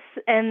 So it's just,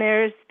 and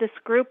there's this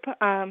group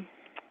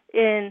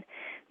in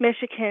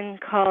Michigan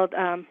called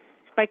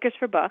Bikers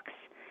for Books,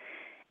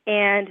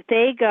 and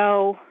they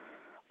go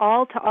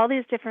to all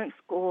these different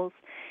schools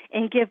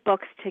and give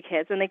books to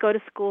kids. And they go to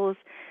schools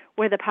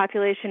where the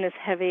population is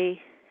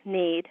heavy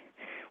need,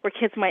 where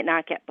kids might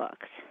not get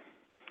books.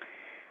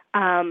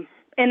 And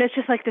it's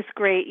just like this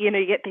great, you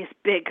get these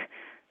big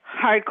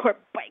hardcore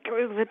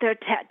bikers with their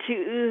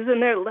tattoos and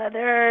their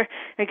leather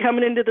and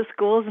coming into the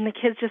schools, and the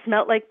kids just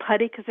melt like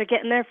putty because they're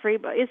getting their free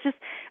books. It's just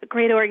a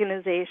great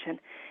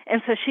organization.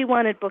 And so she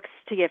wanted books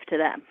to give to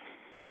them.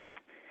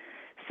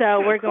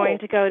 So we're going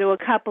to go to a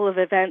couple of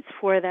events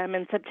for them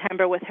in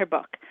September with her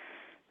book.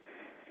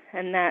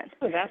 And that's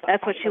awesome.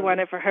 What she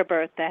wanted for her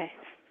birthday.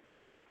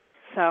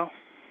 So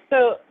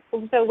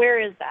where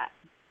is that?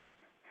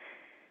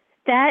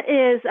 That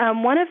is,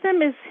 one of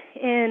them is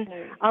in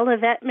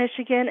Olivet,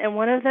 Michigan, and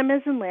one of them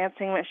is in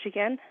Lansing,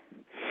 Michigan.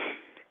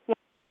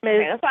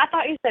 Okay, that's what I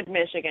thought you said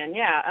Michigan.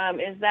 Yeah.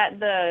 Is that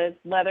the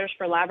Leathers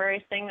for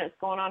Libraries thing that's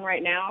going on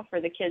right now for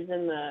the kids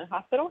in the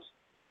hospitals?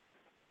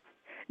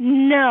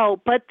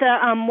 No, but the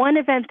one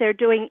event they're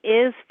doing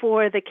is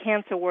for the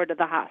cancer ward of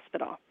the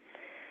hospital,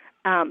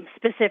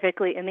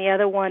 specifically, and the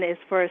other one is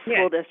for a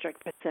school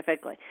district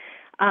specifically.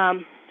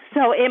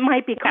 So it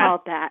might be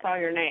called that. I saw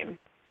your name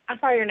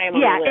on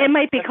the list. Yeah, it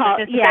might be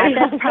called. Yeah,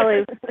 that's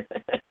probably.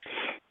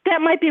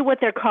 That might be what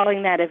they're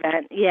calling that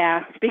event.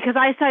 Yeah, because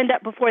I signed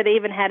up before they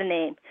even had a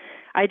name.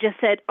 I just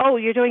said, "Oh,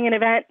 you're doing an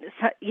event?"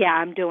 So, yeah,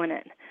 I'm doing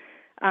it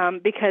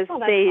because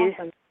they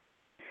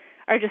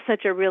are just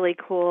such a really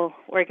cool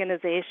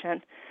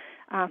organization,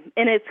 and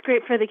it's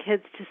great for the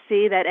kids to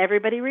see that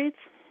everybody reads.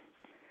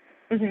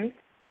 Mm-hmm.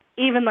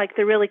 Even like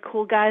the really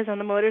cool guys on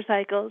the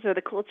motorcycles or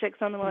the cool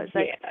chicks on the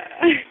motorcycles.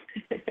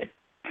 Yeah.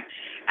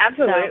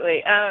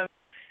 Absolutely.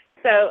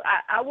 So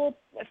I will,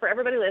 for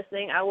everybody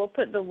listening, I will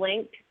put the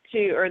link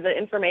to, or the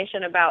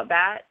information about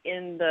that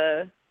in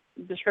the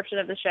description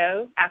of the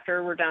show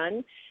after we're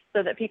done,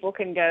 so that people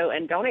can go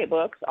and donate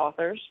books,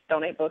 authors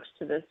donate books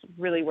to this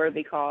really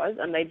worthy cause.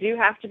 And they do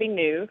have to be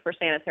new for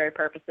sanitary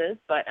purposes,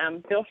 but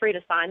feel free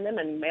to sign them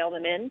and mail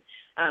them in.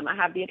 I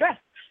have the address.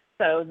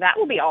 So that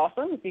will be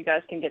awesome if you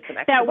guys can get some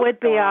extra. That would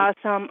be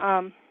awesome.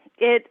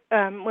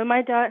 When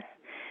my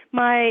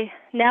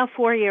now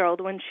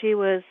 4-year-old, when she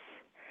was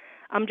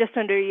just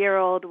under a year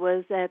old,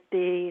 was at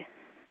the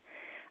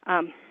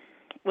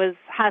was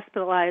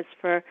hospitalized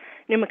for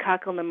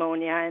pneumococcal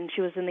pneumonia, and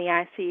she was in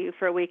the ICU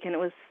for a week, and it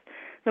was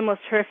the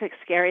most horrific,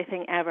 scary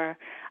thing ever.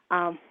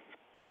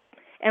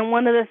 And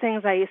one of the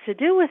things I used to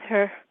do with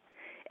her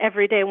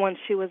every day once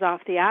she was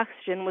off the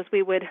oxygen was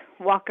we would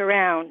walk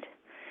around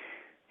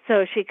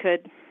so she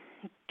could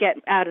get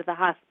out of the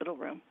hospital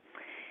room.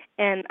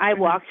 And I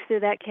walked through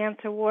that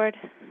cancer ward.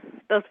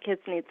 Those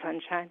kids need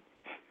sunshine.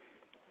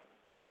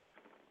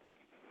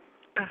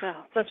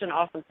 Such an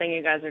awesome thing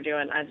you guys are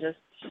doing.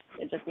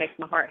 It just makes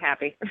my heart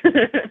happy.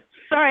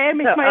 Sorry, I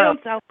make my own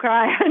self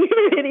cry on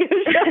your radio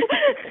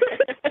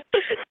show.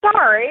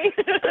 Sorry.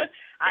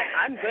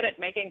 I'm good at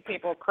making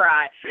people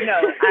cry. No,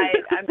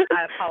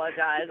 I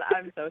apologize.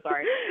 I'm so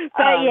sorry.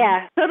 But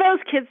yeah, so those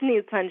kids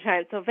need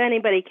sunshine. So if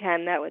anybody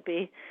can, that would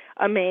be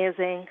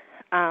amazing.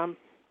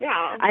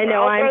 Yeah, I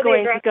know I'm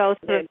going to go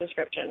through the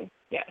description.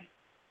 Yeah,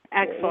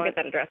 excellent. We'll get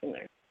that address in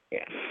there.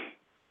 Yeah,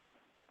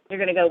 you're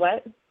going to go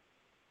what?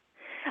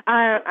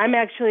 I'm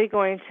actually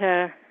going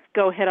to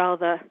go hit all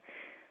the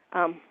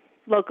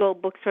local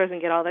bookstores and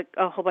get a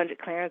whole bunch of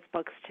clearance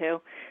books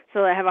too.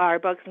 So I have our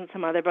books and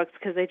some other books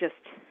because it's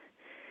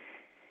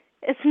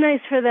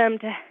nice for them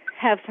to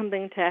have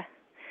something to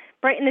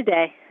brighten the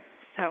day.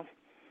 So.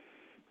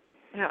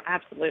 No,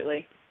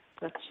 absolutely.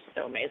 That's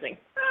so amazing.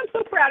 I'm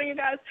so proud of you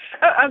guys.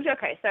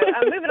 Okay, so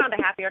moving on to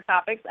happier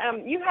topics.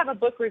 You have a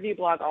book review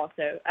blog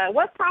also.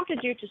 What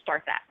prompted you to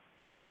start that?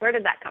 Where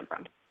did that come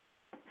from?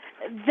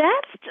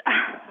 That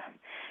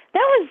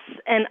was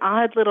an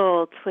odd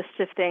little twist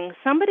of things.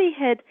 Somebody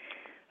I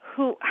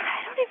don't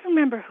even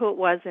remember who it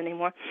was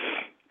anymore.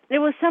 It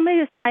was somebody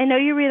who, I know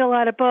you read a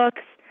lot of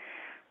books.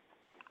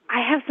 I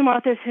have some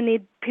authors who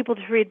need people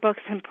to read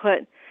books and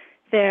put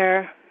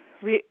their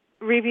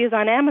reviews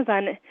on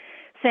Amazon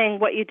saying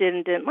what you did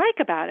and didn't like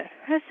about it.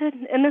 I said,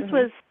 and this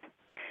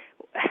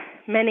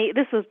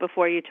was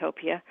before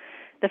Utopia,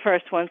 the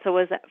first one, so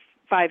was that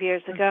 5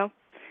 years ago?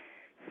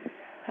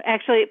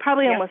 Actually,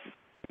 probably almost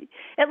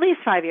at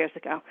least 5 years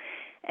ago.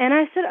 And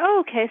I said,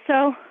 oh, okay,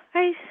 so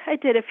I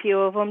did a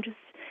few of them just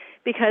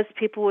because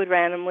people would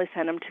randomly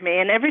send them to me.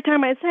 And every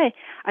time I'd say,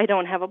 I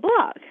don't have a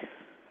blog.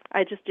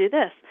 I just do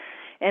this.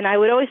 And I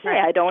would always say,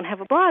 I don't have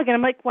a blog. And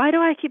I'm like, why do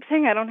I keep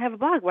saying I don't have a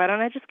blog? Why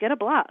don't I just get a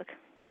blog?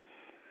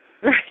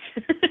 Right.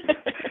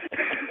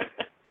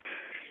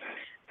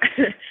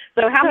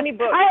 So how many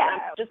books?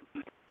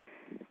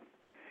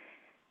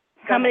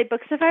 How many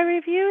books have I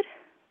reviewed?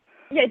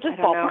 Yeah, just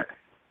ballpark.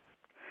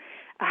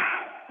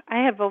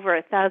 I have over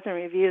 1,000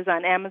 reviews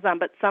on Amazon,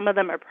 but some of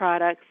them are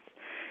products.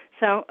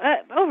 So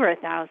over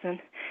 1,000.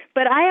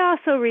 But I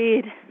also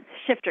read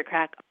Shifter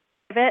Crack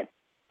of it.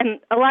 And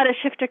a lot of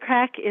Shifter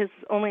Crack is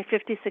only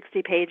 50,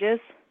 60 pages.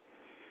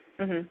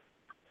 Mm-hmm.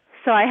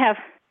 So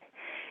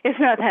it's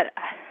not that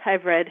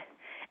I've read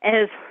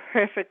as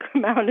horrific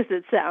amount as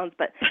it sounds,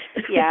 but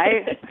yeah,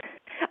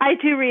 I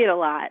do read a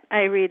lot.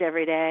 I read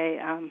every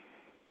day.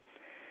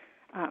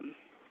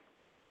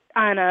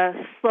 On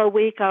a slow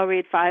week, I'll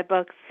read 5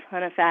 books.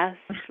 On a fast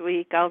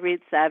week, I'll read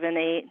 7,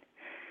 8.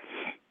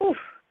 Oof.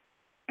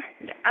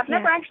 I've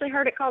never actually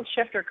heard it called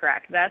Shifter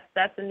Crack.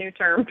 That's a new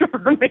term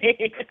for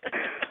me.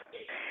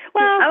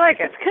 Well, I like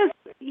it because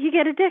you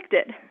get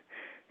addicted.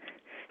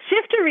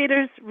 Shifter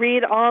readers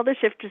read all the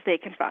shifters they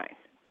can find.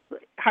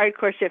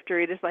 Hardcore shifter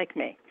readers like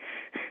me.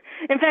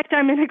 In fact,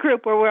 I'm in a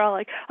group where we're all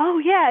like, oh,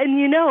 yeah, and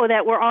you know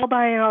that we're all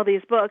buying all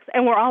these books,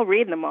 and we're all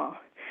reading them all.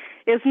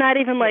 It's not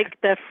even like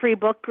the free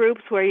book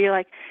groups where you're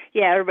like,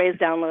 yeah, everybody's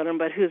downloading them,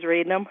 but who's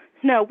reading them?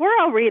 No, we're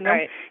all reading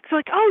them. It's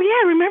like, oh,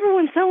 yeah, remember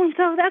when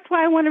so-and-so, that's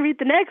why I want to read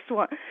the next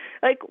one.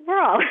 Like,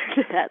 we're all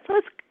into that. So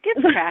let's get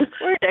cracked.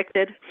 We're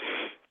addicted.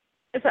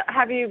 So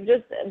have you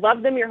just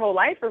loved them your whole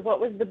life, or what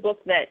was the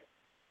book that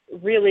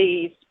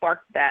really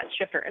sparked that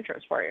shifter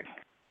interest for you?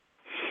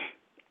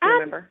 Do you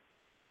remember?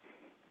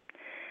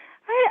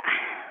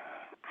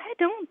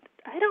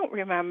 I don't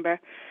remember.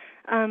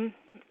 I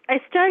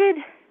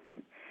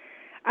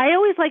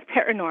always liked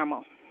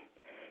paranormal.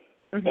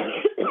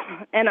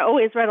 Mm-hmm. And I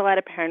always read a lot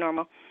of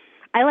paranormal.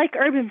 I like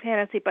urban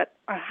fantasy, but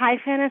high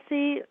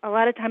fantasy, a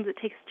lot of times it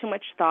takes too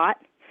much thought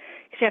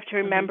because you have to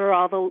remember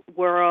all the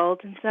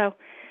world. And so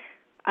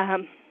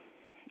I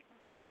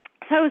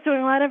was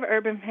doing a lot of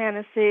urban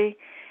fantasy,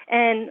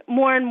 and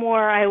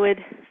more I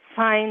would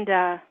find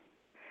a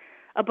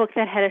book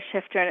that had a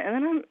shifter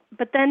in it.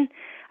 But then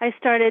I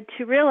started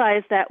to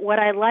realize that what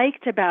I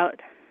liked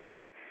about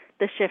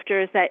the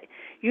shifter is that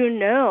you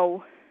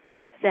know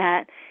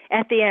that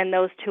at the end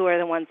those two are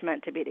the ones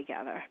meant to be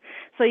together.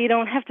 So you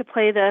don't have to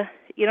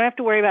you don't have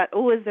to worry about,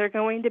 is there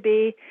going to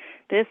be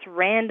this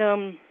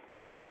random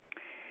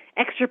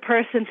extra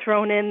person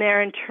thrown in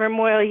there and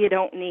turmoil you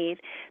don't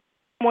need.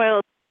 Turmoil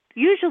is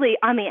usually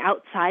on the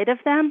outside of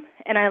them,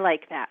 and I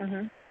like that.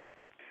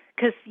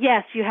 Because,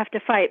 yes, you have to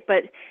fight,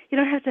 but you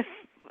don't have to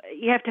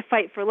you have to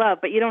fight for love,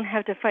 but you don't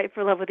have to fight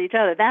for love with each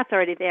other. That's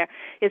already there.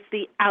 It's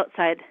the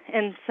outside.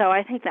 And so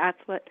I think that's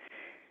what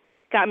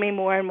got me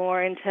more and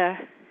more into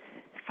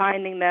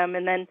finding them,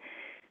 and then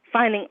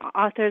finding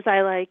authors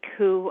I like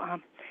who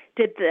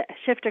did the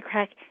Shifter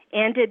Crack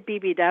and did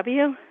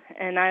BBW,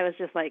 and I was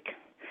just like,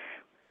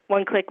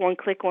 one click, one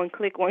click, one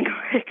click, one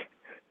click.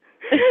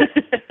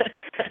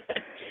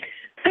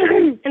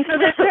 And so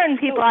there's certain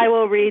people I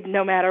will read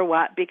no matter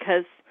what,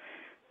 because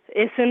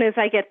as soon as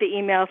I get the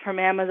email from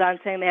Amazon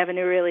saying they have a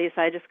new release,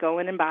 I just go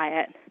in and buy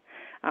it.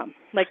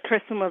 Like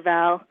Kristen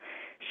Lavelle,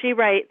 she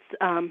writes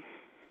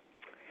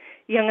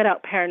Young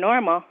Adult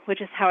Paranormal,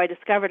 which is how I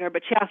discovered her,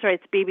 but she also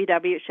writes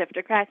BBW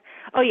Shifter Crack.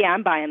 Oh, yeah,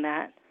 I'm buying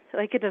that.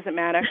 Like, it doesn't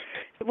matter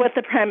what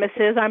the premise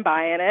is, I'm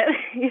buying it,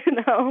 you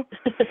know.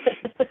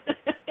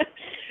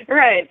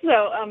 Right.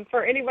 So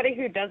for anybody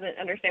who doesn't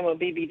understand what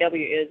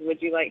BBW is,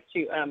 would you like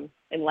to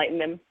enlighten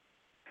them?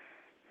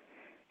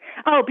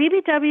 Oh,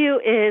 BBW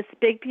is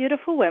Big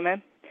Beautiful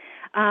Women,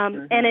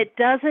 and it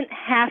doesn't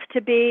have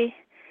to be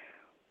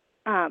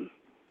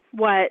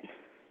what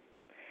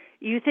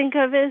you think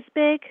of as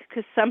big,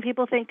 because some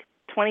people think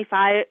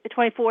 25,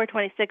 24,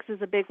 26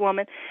 is a big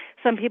woman.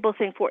 Some people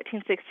think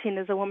 14, 16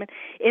 is a woman.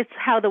 It's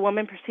how the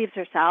woman perceives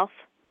herself.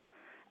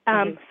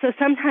 So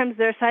sometimes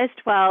they're size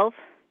 12,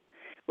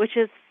 which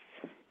is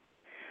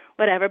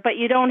whatever, but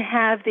you don't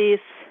have these,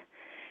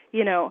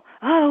 you know,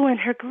 and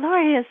her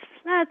glorious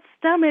flat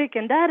stomach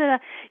and da-da-da.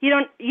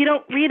 You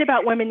don't read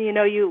about women you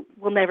know you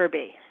will never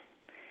be.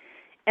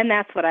 And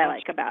that's what I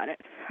like about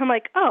it. I'm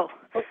like,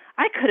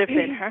 I could have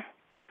been her.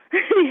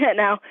 You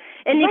know,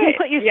 and you can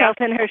put yourself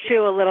in her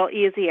shoe a little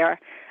easier.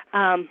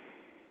 And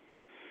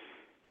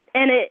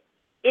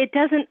it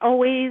doesn't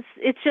always,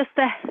 it's just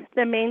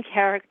the main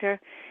character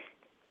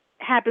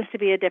happens to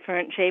be a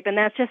different shape, and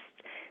that's just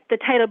the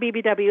title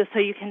BBW so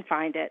you can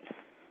find it.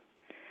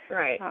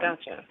 Right,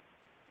 gotcha.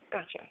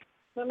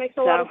 That makes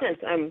a lot of sense.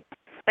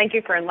 Thank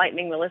you for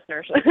enlightening the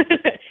listeners.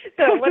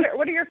 So what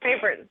are your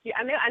favorites?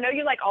 I know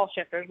you like all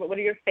shifters, but what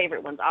are your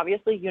favorite ones?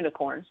 Obviously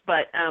unicorns,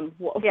 but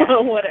what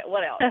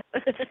else?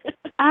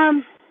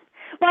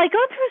 Well, I go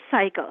through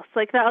cycles.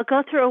 Like I'll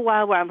go through a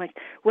while where I'm like,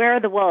 where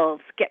are the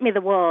wolves? Get me the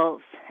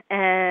wolves.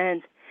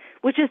 And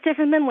which is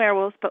different than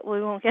werewolves, but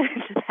we won't get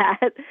into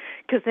that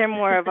because they're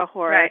more of a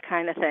horror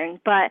kind of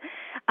thing. But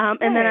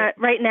and then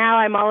right now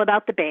I'm all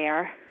about the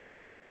bear.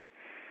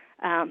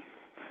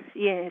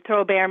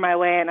 throw a bear my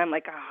way, and I'm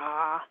like,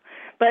 ah.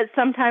 But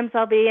sometimes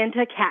I'll be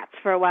into cats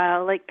for a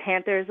while, like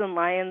panthers and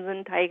lions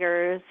and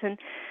tigers and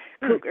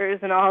cougars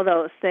and all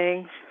those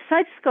things. So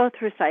I just go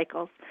through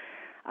cycles.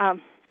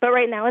 But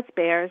right now it's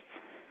bears.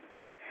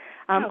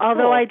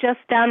 Although cool. I just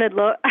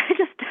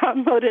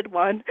downloaded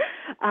one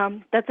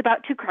that's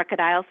about 2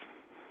 crocodiles.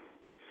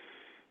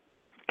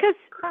 Because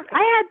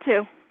I had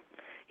to.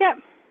 Yep.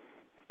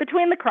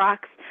 Between the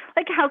crocs.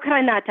 Like, how could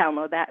I not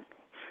download that?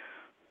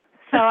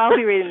 So I'll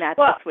be reading that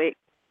this week.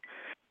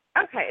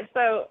 Okay,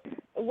 so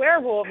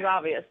werewolves,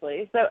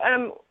 obviously. So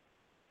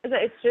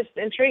it's just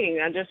intriguing.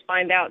 I just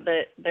find out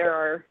that there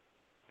are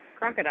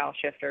crocodile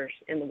shifters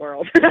in the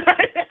world.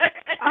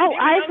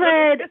 I've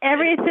read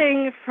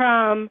everything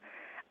from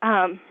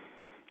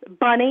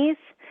bunnies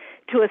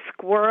to a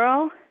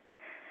squirrel.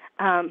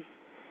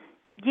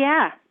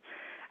 Yeah,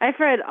 I've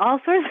read all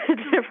sorts of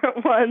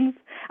different ones.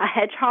 A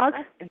hedgehog.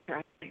 That's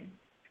interesting.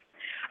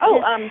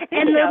 Oh,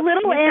 and the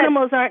little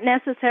animals aren't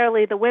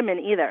necessarily the women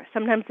either.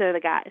 Sometimes they're the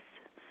guys.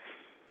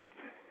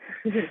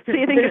 So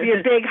you think of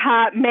your big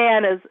hot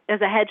man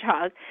as a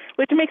hedgehog,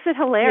 which makes it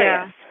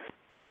hilarious. Yeah.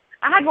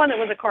 I had one that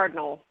was a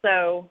cardinal,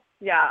 so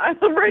yeah,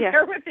 I'm right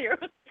there with you.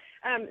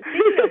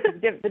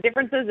 Speaking of the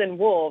differences in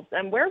wolves,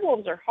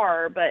 werewolves are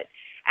horror, but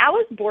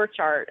Alice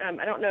Borchardt,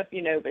 I don't know if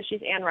you know, but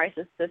she's Anne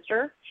Rice's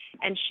sister,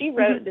 and she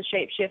wrote the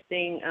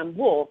shape-shifting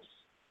wolves.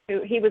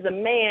 He was a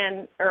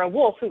man, or a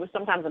wolf who was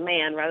sometimes a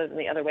man rather than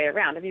the other way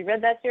around. Have you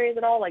read that series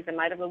at all, like the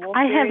Night of the Wolf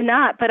series? I have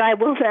not, but I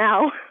will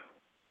now.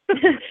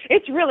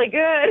 It's really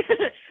good.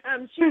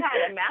 She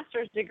had a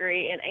master's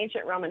degree in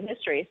ancient Roman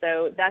history,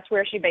 so that's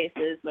where she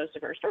bases most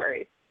of her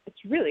stories. It's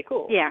really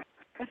cool. Yeah.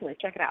 Definitely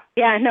check it out.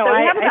 Yeah, no, so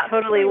I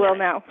totally will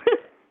now.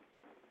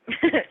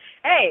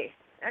 Hey,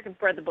 I can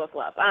spread the book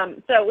love.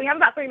 So we have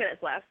about 3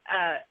 minutes left.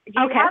 Do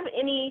you have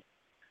any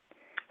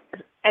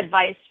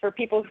advice for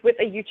people with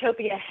a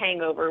Utopia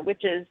hangover,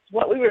 which is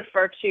what we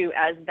refer to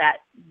as that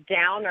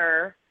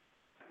downer,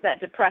 that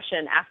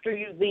depression after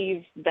you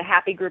leave the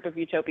happy group of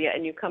Utopia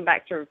and you come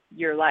back to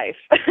your life?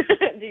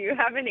 Do you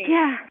have any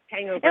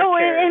hangover? Oh,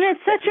 and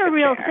it's such a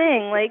real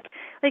thing. Like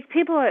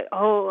people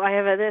are, I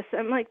have this.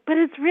 I'm like, but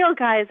it's real,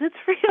 guys. It's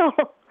real.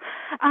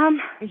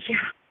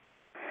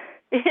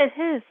 It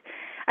is.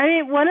 I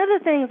mean, one of the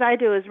things I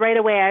do is right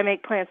away I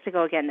make plans to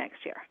go again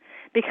next year,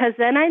 because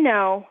then I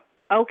know,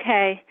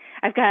 okay,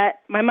 I've got,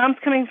 my mom's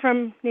coming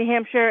from New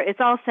Hampshire. It's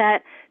all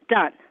set,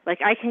 done. Like,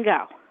 I can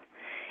go.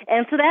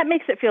 And so that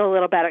makes it feel a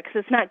little better because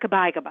it's not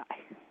goodbye. But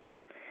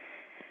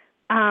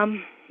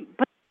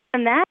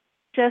and that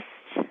just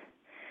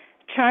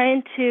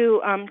trying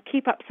to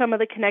keep up some of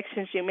the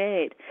connections you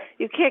made.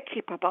 You can't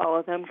keep up all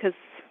of them because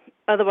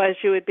otherwise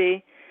you would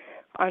be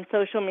on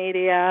social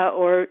media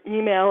or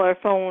email or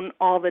phone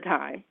all the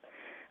time.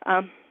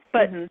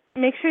 But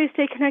make sure you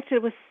stay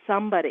connected with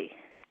somebody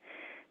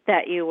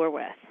that you were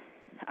with.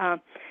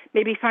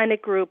 Maybe find a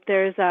group.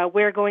 There's a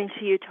We're Going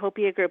to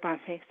Utopia group on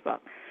Facebook.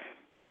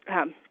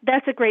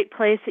 That's a great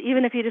place,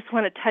 even if you just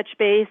want to touch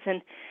base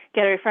and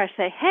get a refresh,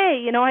 say,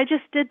 hey, I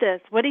just did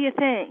this. What do you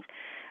think?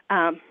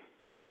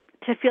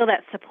 To feel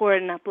that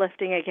support and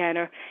uplifting again.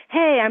 Or,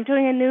 hey, I'm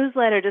doing a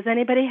newsletter. Does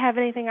anybody have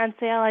anything on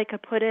sale I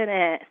could put in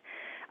it?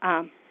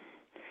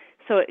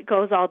 So it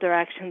goes all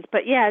directions.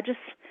 But, yeah, just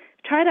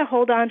try to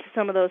hold on to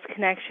some of those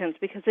connections,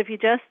 because if you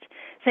just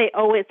say,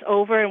 it's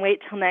over and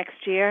wait till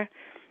next year,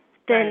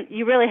 then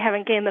you really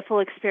haven't gained the full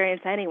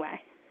experience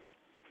anyway.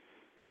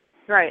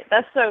 Right.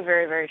 That's so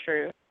very, very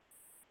true.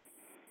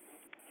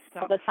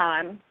 All the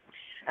time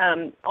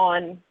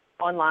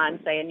online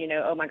saying,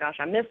 oh, my gosh,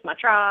 I missed my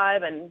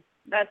tribe. And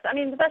that's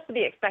to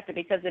be expected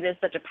because it is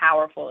such a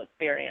powerful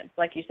experience.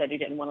 Like you said, you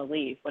didn't want to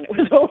leave when it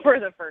was over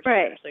the first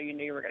year, so you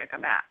knew you were going to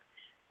come back.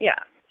 Yeah.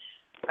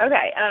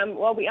 Okay.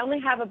 Well, we only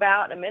have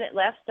about a minute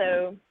left,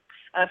 so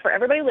for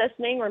everybody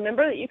listening,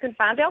 remember that you can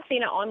find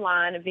Delphina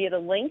online via the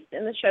links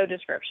in the show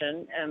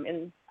description,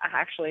 and I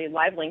actually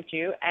live linked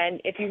you. And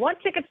if you want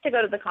tickets to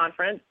go to the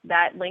conference,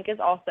 that link is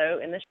also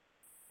in the show.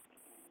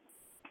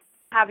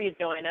 Have you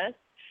join us.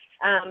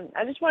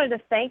 I just wanted to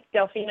thank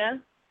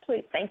Delphina.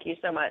 Please, thank you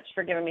so much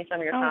for giving me some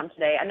of your time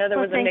today. I know there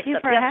was a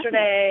mix-up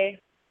yesterday.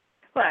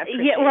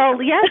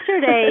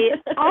 Yesterday,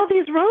 all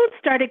these roads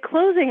started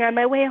closing on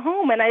my way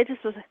home, and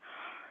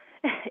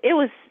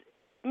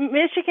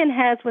Michigan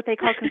has what they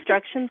call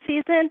construction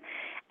season,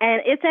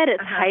 and it's at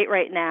its height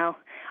right now.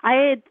 I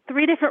had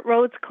 3 different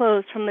roads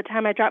closed from the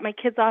time I dropped my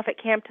kids off at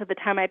camp to the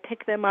time I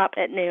picked them up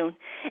at noon.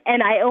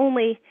 And I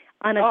only,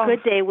 on a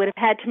good day, would have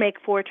had to make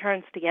 4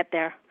 turns to get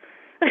there.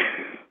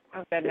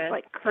 Oh, goodness. It's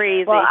like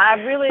crazy. Well, I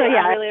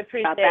really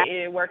appreciate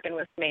you working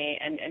with me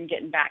and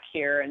getting back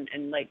here and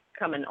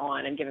coming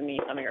on and giving me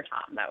some of your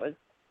time. That was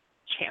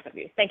champ of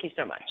you. Thank you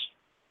so much.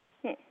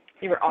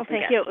 You were awesome.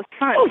 Thank you. It was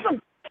fun.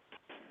 Awesome.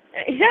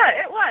 Yeah,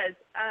 it was.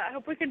 I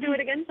hope we can do it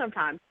again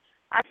sometime.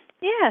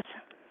 Yes,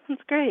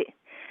 that's great.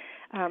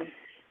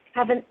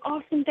 Have an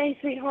awesome day,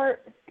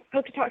 sweetheart.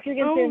 Hope to talk to you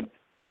again soon.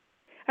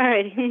 All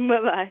right.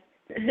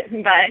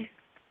 Bye-bye. Bye.